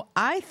 So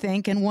I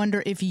think and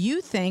wonder if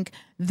you think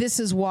this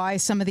is why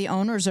some of the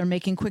owners are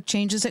making quick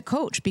changes at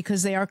coach,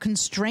 because they are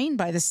constrained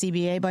by the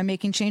CBA by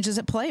making changes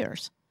at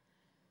players.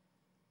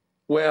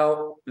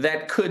 Well,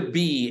 that could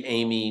be,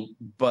 Amy,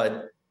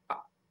 but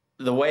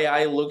the way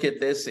I look at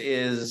this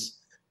is,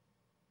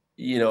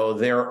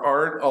 there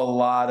aren't a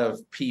lot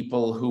of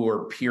people who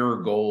are pure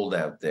gold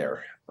out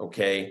there,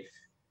 okay?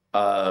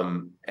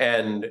 And,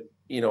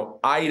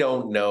 I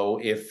don't know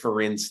if,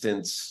 for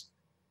instance,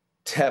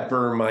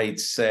 Tepper might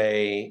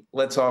say,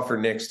 let's offer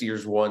next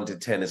year's 1 to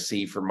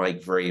Tennessee for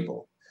Mike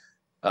Vrabel.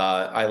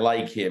 I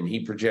like him.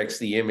 He projects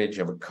the image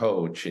of a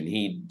coach, and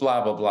he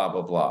blah, blah, blah,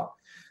 blah, blah.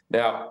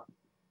 Now,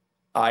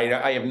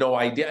 I have no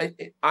idea.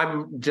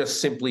 I'm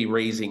just simply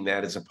raising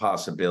that as a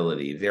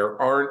possibility.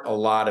 There aren't a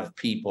lot of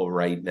people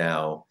right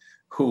now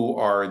who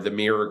are the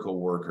miracle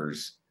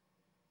workers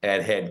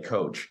at head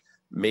coach.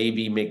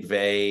 Maybe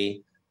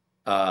McVay,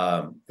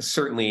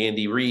 certainly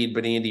Andy Reid,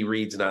 but Andy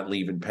Reid's not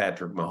leaving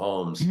Patrick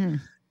Mahomes. Mm-hmm.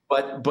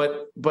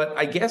 But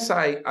I guess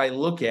I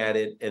look at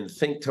it and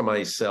think to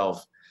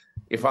myself,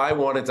 if I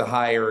wanted to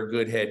hire a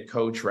good head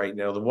coach right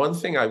now, the one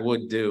thing I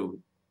would do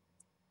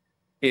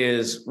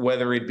is,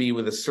 whether it be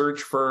with a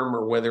search firm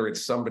or whether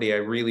it's somebody I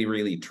really,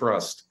 really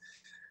trust,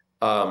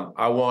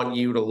 I want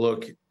you to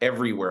look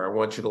everywhere. I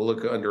want you to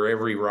look under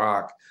every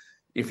rock.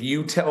 If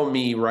you tell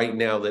me right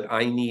now that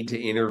I need to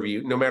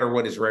interview, no matter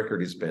what his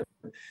record has been,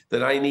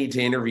 that I need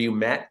to interview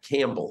Matt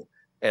Campbell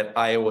at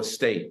Iowa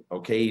State,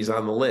 okay, he's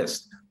on the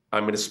list.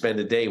 I'm going to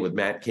spend a day with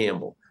Matt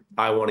Campbell.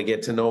 I want to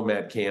get to know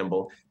Matt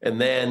Campbell. And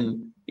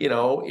then,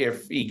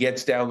 if he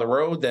gets down the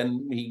road,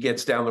 then he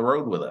gets down the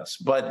road with us.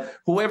 But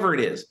whoever it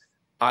is,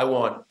 I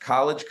want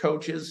college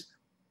coaches.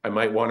 I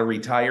might want a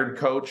retired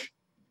coach.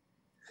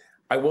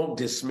 I won't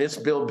dismiss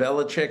Bill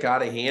Belichick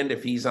out of hand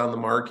if he's on the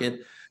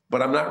market,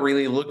 but I'm not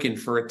really looking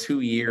for a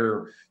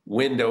 2-year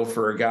window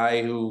for a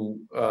guy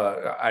who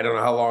I don't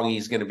know how long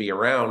he's going to be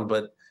around,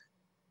 but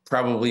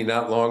probably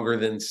not longer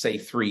than, say,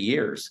 3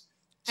 years.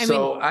 I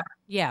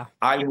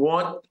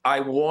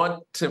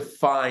want to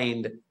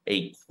find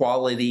a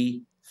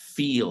quality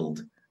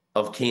field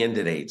of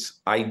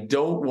candidates. I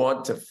don't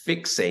want to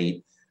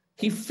fixate.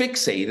 He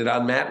fixated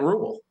on Matt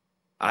Rule.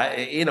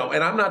 And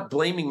I'm not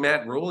blaming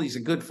Matt Rule. He's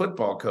a good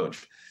football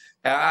coach.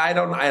 I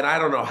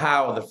don't know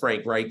how the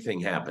Frank Reich thing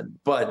happened,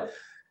 but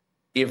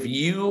if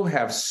you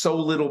have so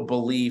little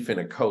belief in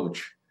a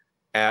coach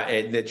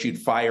that you'd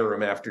fire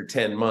him after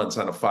 10 months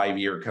on a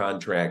 5-year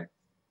contract,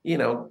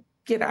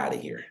 get out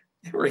of here.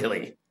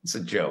 Really, it's a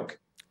joke.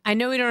 I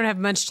know we don't have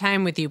much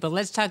time with you, but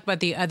let's talk about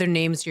the other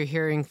names you're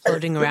hearing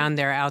floating around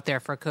out there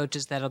for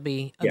coaches that'll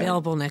be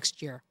available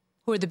next year.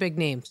 Who are the big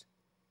names?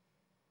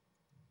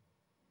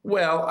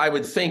 Well, I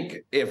would think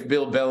if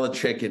Bill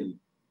Belichick and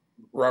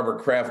Robert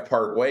Kraft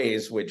part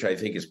ways, which I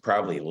think is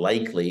probably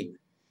likely,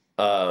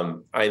 I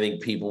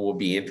think people will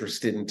be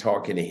interested in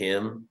talking to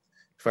him.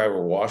 If I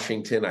were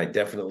Washington, I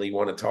definitely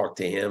want to talk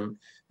to him.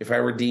 If I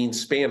were Dean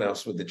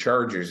Spanos with the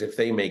Chargers, if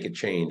they make a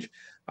change,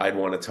 I'd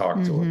want to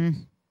talk to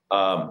him.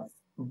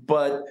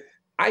 But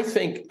I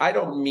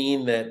don't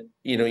mean that,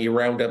 you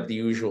round up the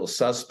usual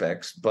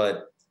suspects,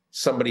 but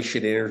somebody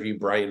should interview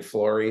Brian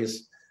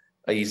Flores.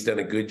 He's done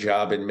a good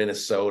job in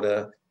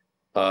Minnesota.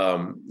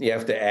 You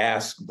have to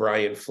ask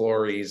Brian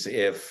Flores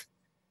if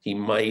he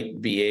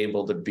might be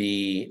able to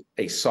be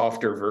a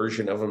softer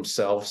version of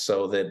himself,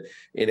 so that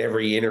in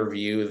every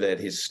interview that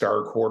his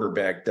star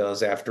quarterback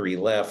does after he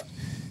left,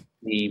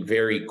 he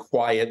very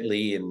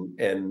quietly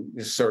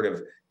and sort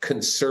of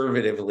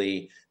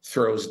conservatively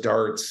throws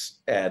darts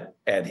at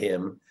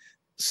him.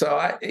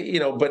 So,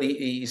 but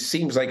he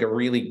seems like a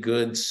really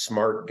good,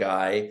 smart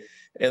guy.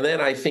 And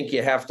then I think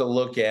you have to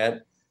look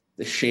at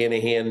the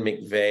Shanahan,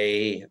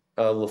 McVay,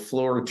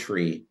 LaFleur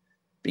tree,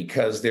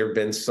 because there have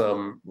been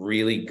some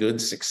really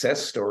good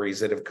success stories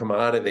that have come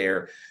out of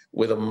there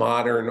with a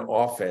modern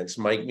offense.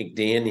 Mike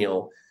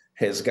McDaniel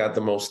has got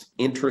the most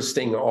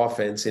interesting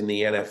offense in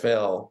the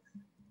NFL.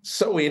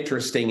 So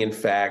interesting, in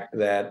fact,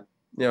 that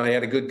I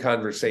had a good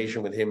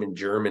conversation with him in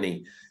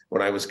Germany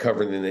when I was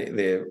covering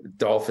the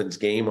Dolphins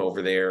game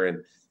over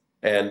there.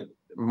 And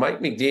Mike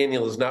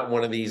McDaniel is not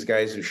one of these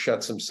guys who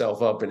shuts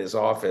himself up in his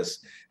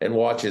office and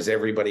watches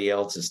everybody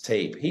else's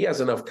tape. He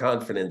has enough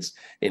confidence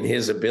in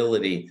his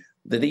ability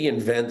that he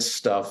invents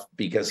stuff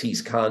because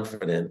he's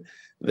confident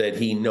that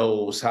he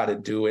knows how to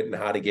do it and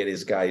how to get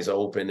his guys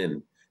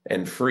open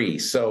and free.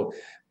 So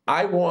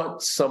I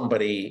want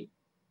somebody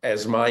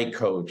as my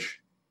coach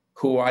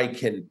who I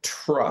can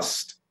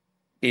trust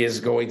is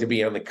going to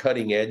be on the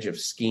cutting edge of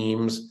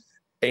schemes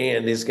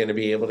and is going to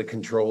be able to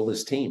control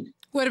his team.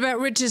 What about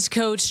Rich's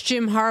coach,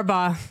 Jim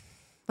Harbaugh?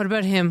 What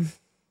about him?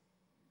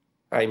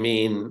 I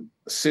mean,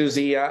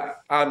 Suzy,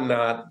 I'm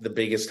not the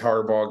biggest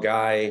Harbaugh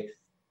guy.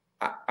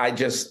 I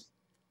just,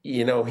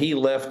 he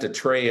left a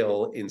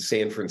trail in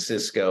San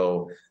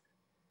Francisco.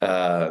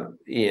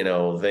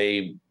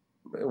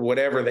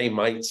 Whatever they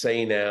might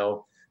say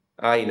now,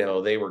 I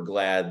know they were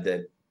glad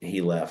that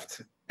he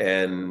left.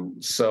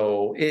 And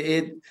so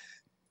he's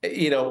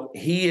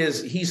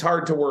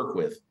hard to work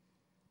with,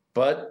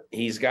 but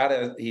he's got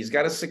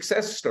a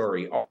success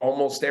story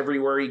almost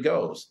everywhere he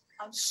goes.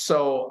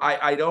 So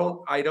I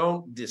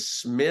don't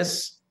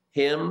dismiss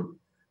him,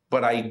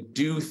 but I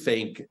do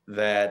think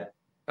that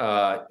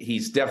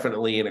he's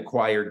definitely an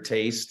acquired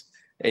taste,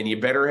 and you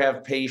better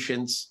have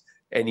patience,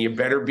 and you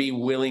better be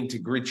willing to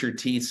grit your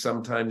teeth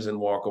sometimes and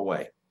walk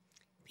away.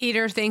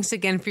 Peter, thanks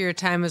again for your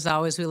time. As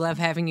always, we love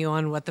having you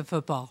on What the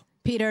Football.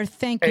 Peter,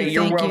 thank you. Hey,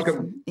 you're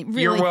welcome.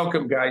 You're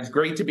welcome, guys.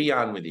 Great to be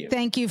on with you.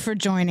 Thank you for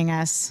joining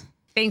us.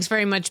 Thanks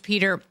very much,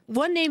 Peter.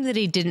 One name that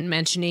he didn't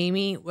mention,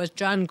 Amy, was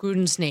John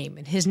Gruden's name.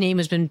 And his name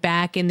has been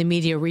back in the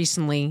media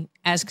recently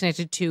as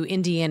connected to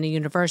Indiana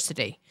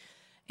University.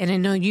 And I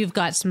know you've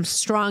got some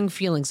strong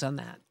feelings on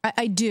that.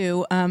 I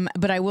do,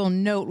 but I will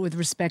note with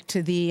respect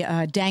to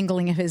the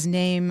dangling of his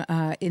name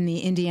in the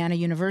Indiana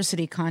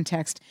University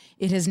context,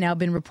 it has now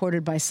been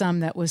reported by some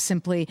that was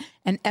simply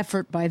an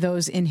effort by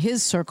those in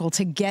his circle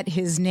to get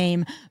his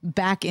name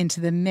back into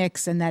the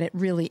mix, and that it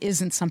really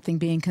isn't something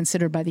being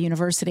considered by the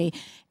university.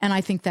 And I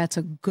think that's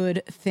a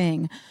good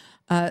thing.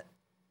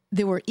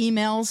 There were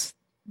emails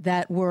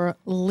that were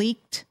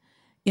leaked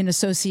in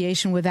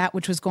association with that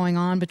which was going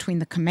on between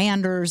the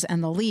Commanders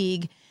and the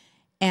league.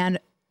 And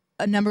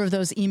a number of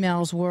those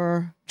emails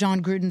were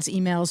John Gruden's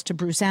emails to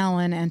Bruce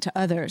Allen and to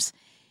others.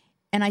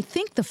 And I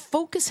think the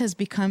focus has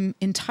become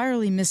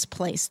entirely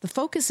misplaced. The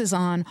focus is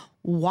on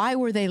why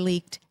were they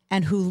leaked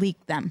and who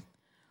leaked them,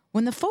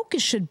 when the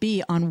focus should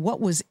be on what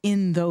was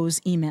in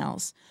those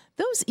emails.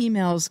 Those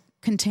emails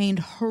contained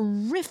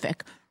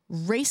horrific,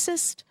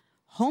 racist,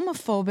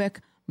 homophobic,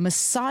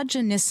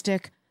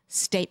 misogynistic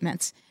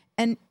statements.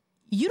 And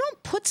you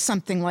don't put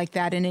something like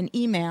that in an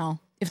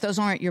email if those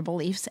aren't your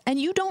beliefs, and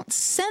you don't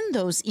send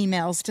those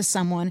emails to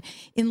someone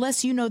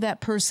unless you know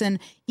that person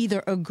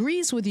either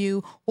agrees with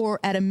you or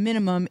at a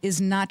minimum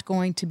is not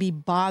going to be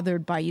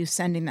bothered by you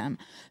sending them.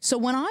 So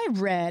when I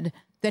read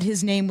that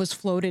his name was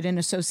floated in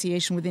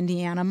association with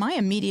Indiana, my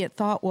immediate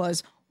thought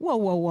was, whoa,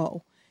 whoa,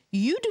 whoa.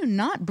 You do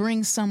not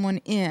bring someone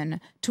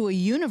in to a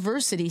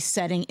university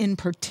setting in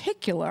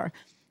particular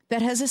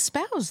that has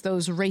espoused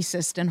those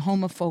racist and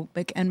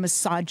homophobic and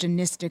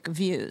misogynistic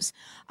views.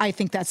 I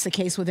think that's the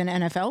case with an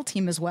NFL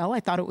team as well.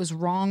 I thought it was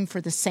wrong for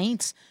the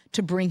Saints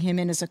to bring him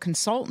in as a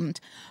consultant.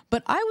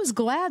 But I was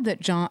glad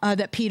that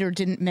that Peter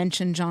didn't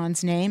mention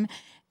John's name.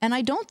 And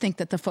I don't think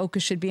that the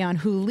focus should be on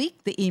who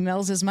leaked the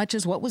emails as much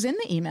as what was in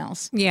the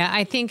emails. Yeah,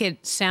 I think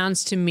it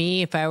sounds to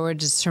me, if I were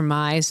to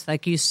surmise,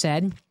 like you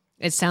said,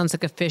 it sounds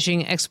like a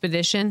fishing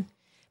expedition.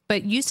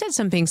 But you said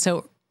something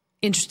so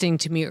interesting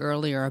to me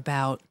earlier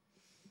about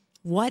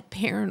what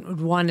parent would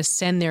want to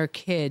send their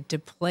kid to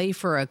play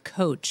for a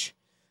coach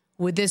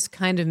with this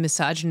kind of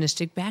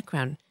misogynistic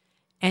background.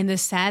 And the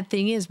sad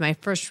thing is, my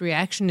first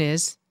reaction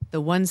is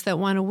the ones that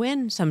want to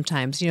win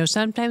sometimes.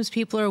 Sometimes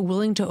people are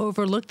willing to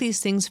overlook these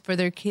things for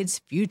their kids'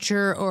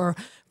 future or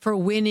for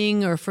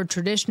winning or for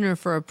tradition or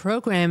for a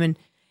program. And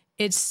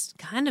it's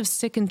kind of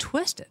sick and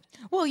twisted.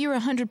 Well, you're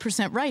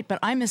 100% right, but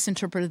I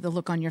misinterpreted the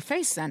look on your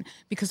face then.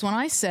 Because when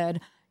I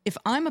said, if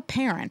I'm a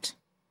parent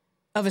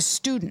of a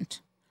student,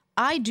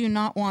 I do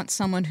not want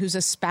someone who's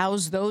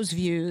espoused those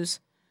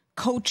views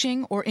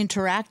coaching or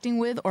interacting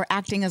with or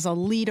acting as a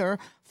leader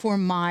for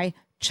my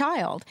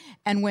child.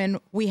 And when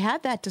we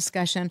had that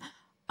discussion,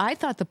 I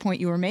thought the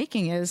point you were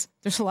making is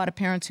there's a lot of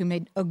parents who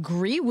may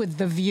agree with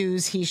the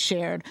views he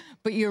shared.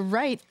 But you're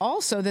right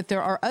also that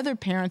there are other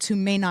parents who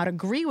may not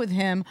agree with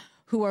him,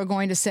 who are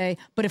going to say,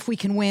 but if we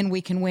can win,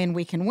 we can win,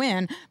 we can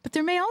win. But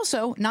there may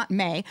also,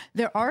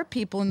 there are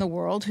people in the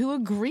world who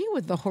agree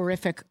with the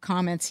horrific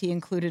comments he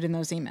included in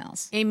those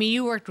emails. Amy,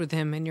 you worked with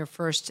him in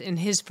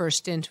his first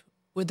stint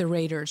with the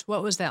Raiders.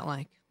 What was that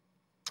like?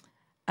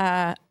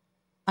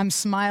 I'm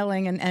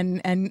smiling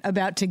and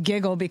about to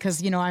giggle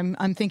because,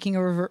 I'm thinking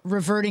of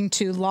reverting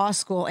to law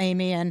school,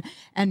 Amy, and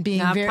being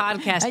not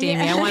podcast,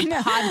 Amy. I want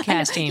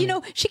podcast,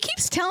 Amy. She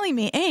keeps telling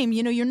me,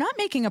 Amy, you're not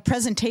making a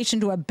presentation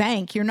to a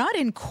bank. You're not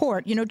in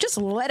court. Just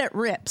let it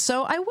rip.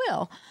 So I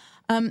will.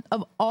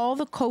 Of all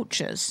the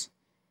coaches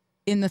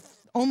in the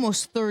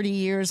almost 30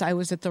 years I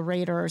was at the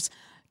Raiders,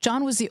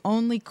 John was the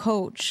only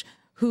coach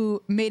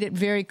who made it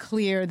very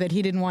clear that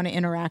he didn't want to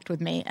interact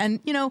with me. And,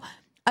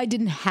 I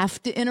didn't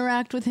have to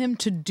interact with him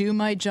to do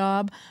my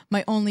job.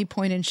 My only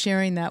point in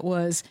sharing that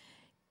was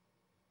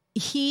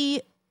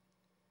I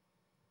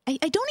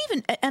don't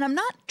even, and I'm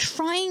not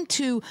trying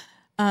to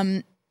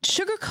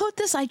sugarcoat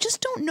this. I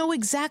just don't know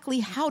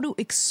exactly how to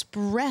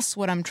express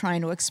what I'm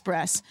trying to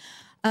express.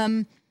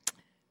 John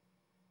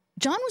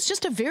was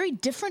just a very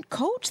different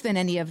coach than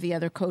any of the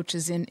other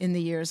coaches in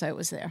the years I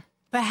was there.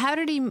 But how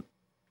did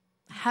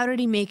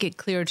he make it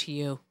clear to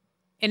you?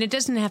 And it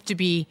doesn't have to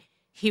be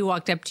he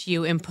walked up to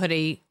you and put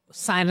a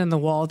sign on the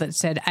wall that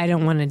said, I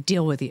don't want to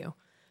deal with you.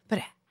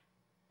 But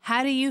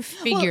how do you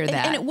figure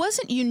that? And it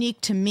wasn't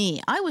unique to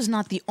me. I was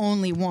not the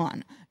only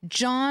one.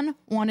 John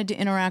wanted to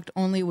interact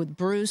only with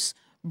Bruce.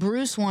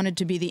 Bruce wanted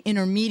to be the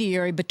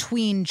intermediary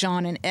between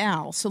John and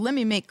Al. So let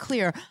me make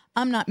clear,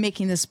 I'm not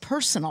making this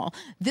personal.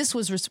 This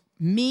was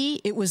me.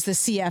 It was the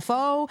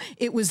CFO.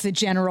 It was the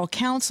general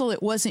counsel.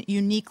 It wasn't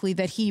uniquely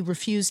that he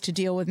refused to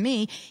deal with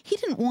me. He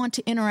didn't want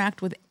to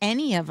interact with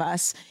any of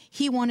us.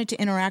 He wanted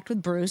to interact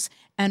with Bruce,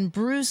 and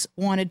Bruce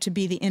wanted to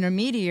be the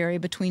intermediary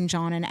between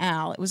John and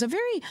Al. It was a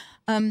very...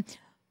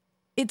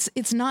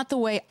 It's not the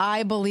way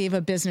I believe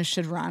a business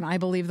should run. I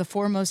believe the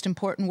 4 most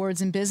important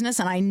words in business,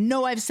 and I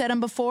know I've said them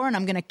before, and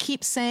I'm going to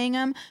keep saying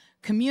them: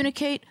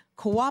 communicate,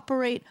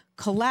 cooperate,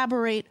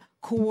 collaborate,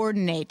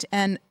 coordinate.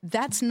 And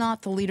that's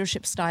not the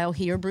leadership style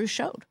he or Bruce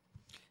showed.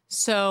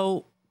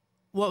 So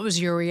what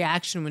was your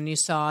reaction when you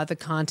saw the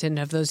content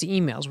of those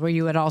emails? Were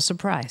you at all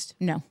surprised?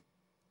 No.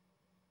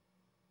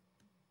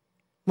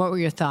 What were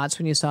your thoughts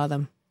when you saw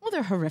them? Well,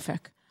 they're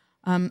horrific.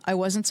 I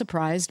wasn't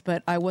surprised,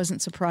 but I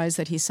wasn't surprised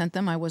that he sent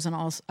them.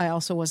 I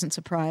also wasn't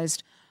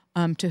surprised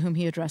to whom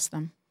he addressed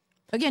them.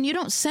 Again, you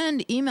don't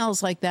send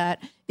emails like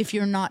that if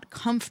you're not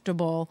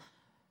comfortable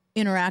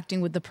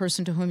interacting with the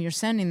person to whom you're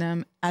sending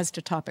them as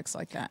to topics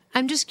like that.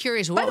 I'm just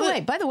curious. By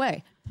the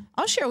way,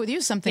 I'll share with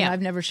you something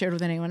I've never shared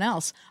with anyone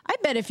else. I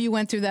bet if you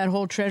went through that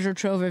whole treasure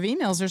trove of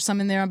emails, there's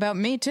some in there about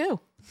me too.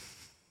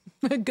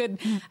 A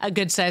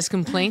good sized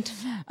complaint?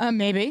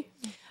 Maybe.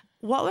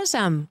 What was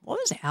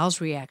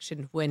Al's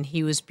reaction when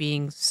he was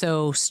being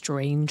so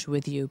strange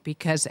with you?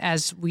 Because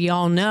as we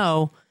all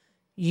know,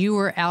 you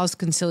were Al's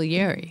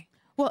consigliere.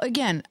 Well,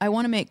 again, I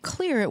want to make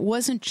clear it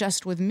wasn't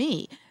just with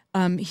me.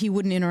 He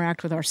wouldn't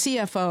interact with our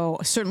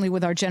CFO, certainly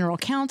with our general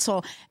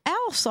counsel.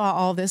 Al saw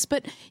all this,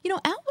 but,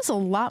 Al was a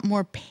lot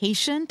more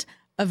patient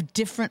of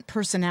different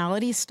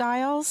personality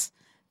styles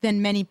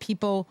than many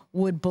people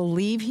would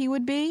believe he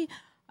would be.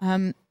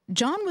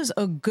 John was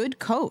a good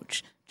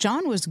coach.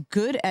 John was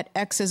good at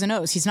X's and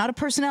O's. He's not a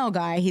personnel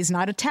guy. He's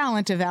not a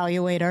talent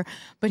evaluator,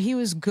 but he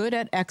was good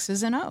at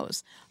X's and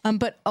O's.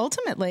 But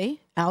ultimately,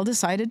 Al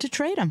decided to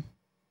trade him.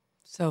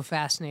 So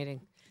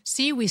fascinating.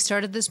 See, we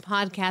started this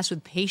podcast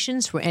with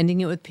patience. We're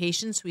ending it with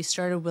patience. We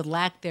started with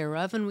lack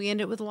thereof, and we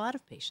end it with a lot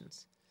of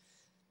patience.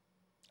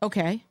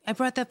 Okay. I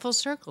brought that full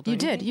circle. You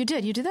did. You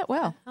did that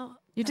well.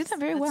 You did that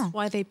very well. That's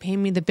why they pay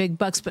me the big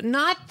bucks, but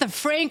not the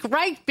Frank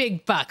Reich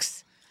big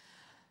bucks.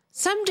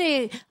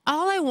 Someday,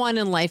 all I want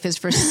in life is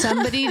for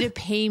somebody to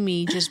pay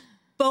me just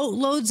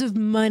boatloads of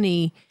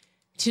money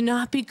to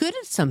not be good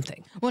at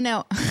something. Well,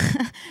 now,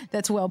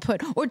 that's well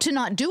put. Or to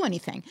not do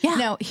anything. Yeah.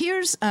 Now,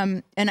 here's,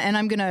 and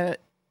I'm going to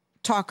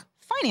talk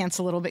finance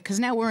a little bit because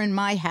now we're in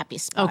my happy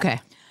spot. Okay.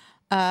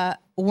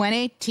 When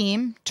a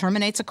team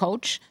terminates a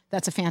coach,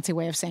 that's a fancy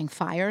way of saying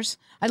fires.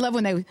 I love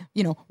when they,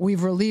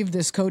 we've relieved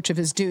this coach of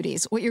his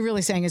duties. What you're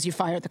really saying is you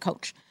fired the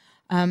coach.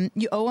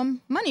 You owe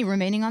him money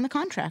remaining on the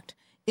contract,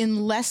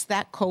 unless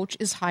that coach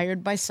is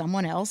hired by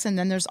someone else, and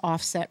then there's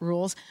offset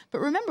rules.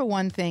 But remember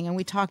one thing, and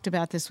we talked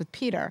about this with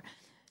Peter,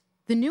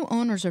 the new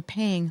owners are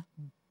paying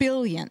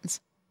billions,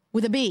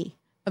 with a B,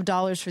 of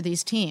dollars for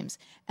these teams.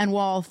 And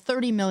while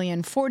 30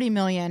 million, 40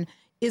 million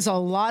is a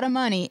lot of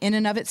money in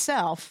and of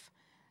itself,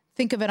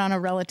 think of it on a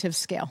relative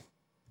scale.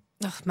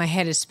 Oh, my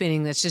head is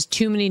spinning. That's just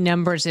too many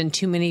numbers and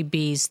too many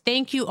B's.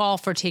 Thank you all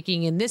for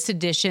taking in this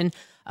edition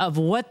of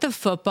What the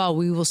Football.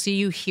 We will see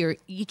you here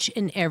each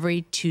and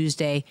every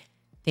Tuesday.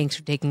 Thanks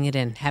for taking it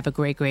in. Have a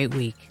great, great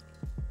week.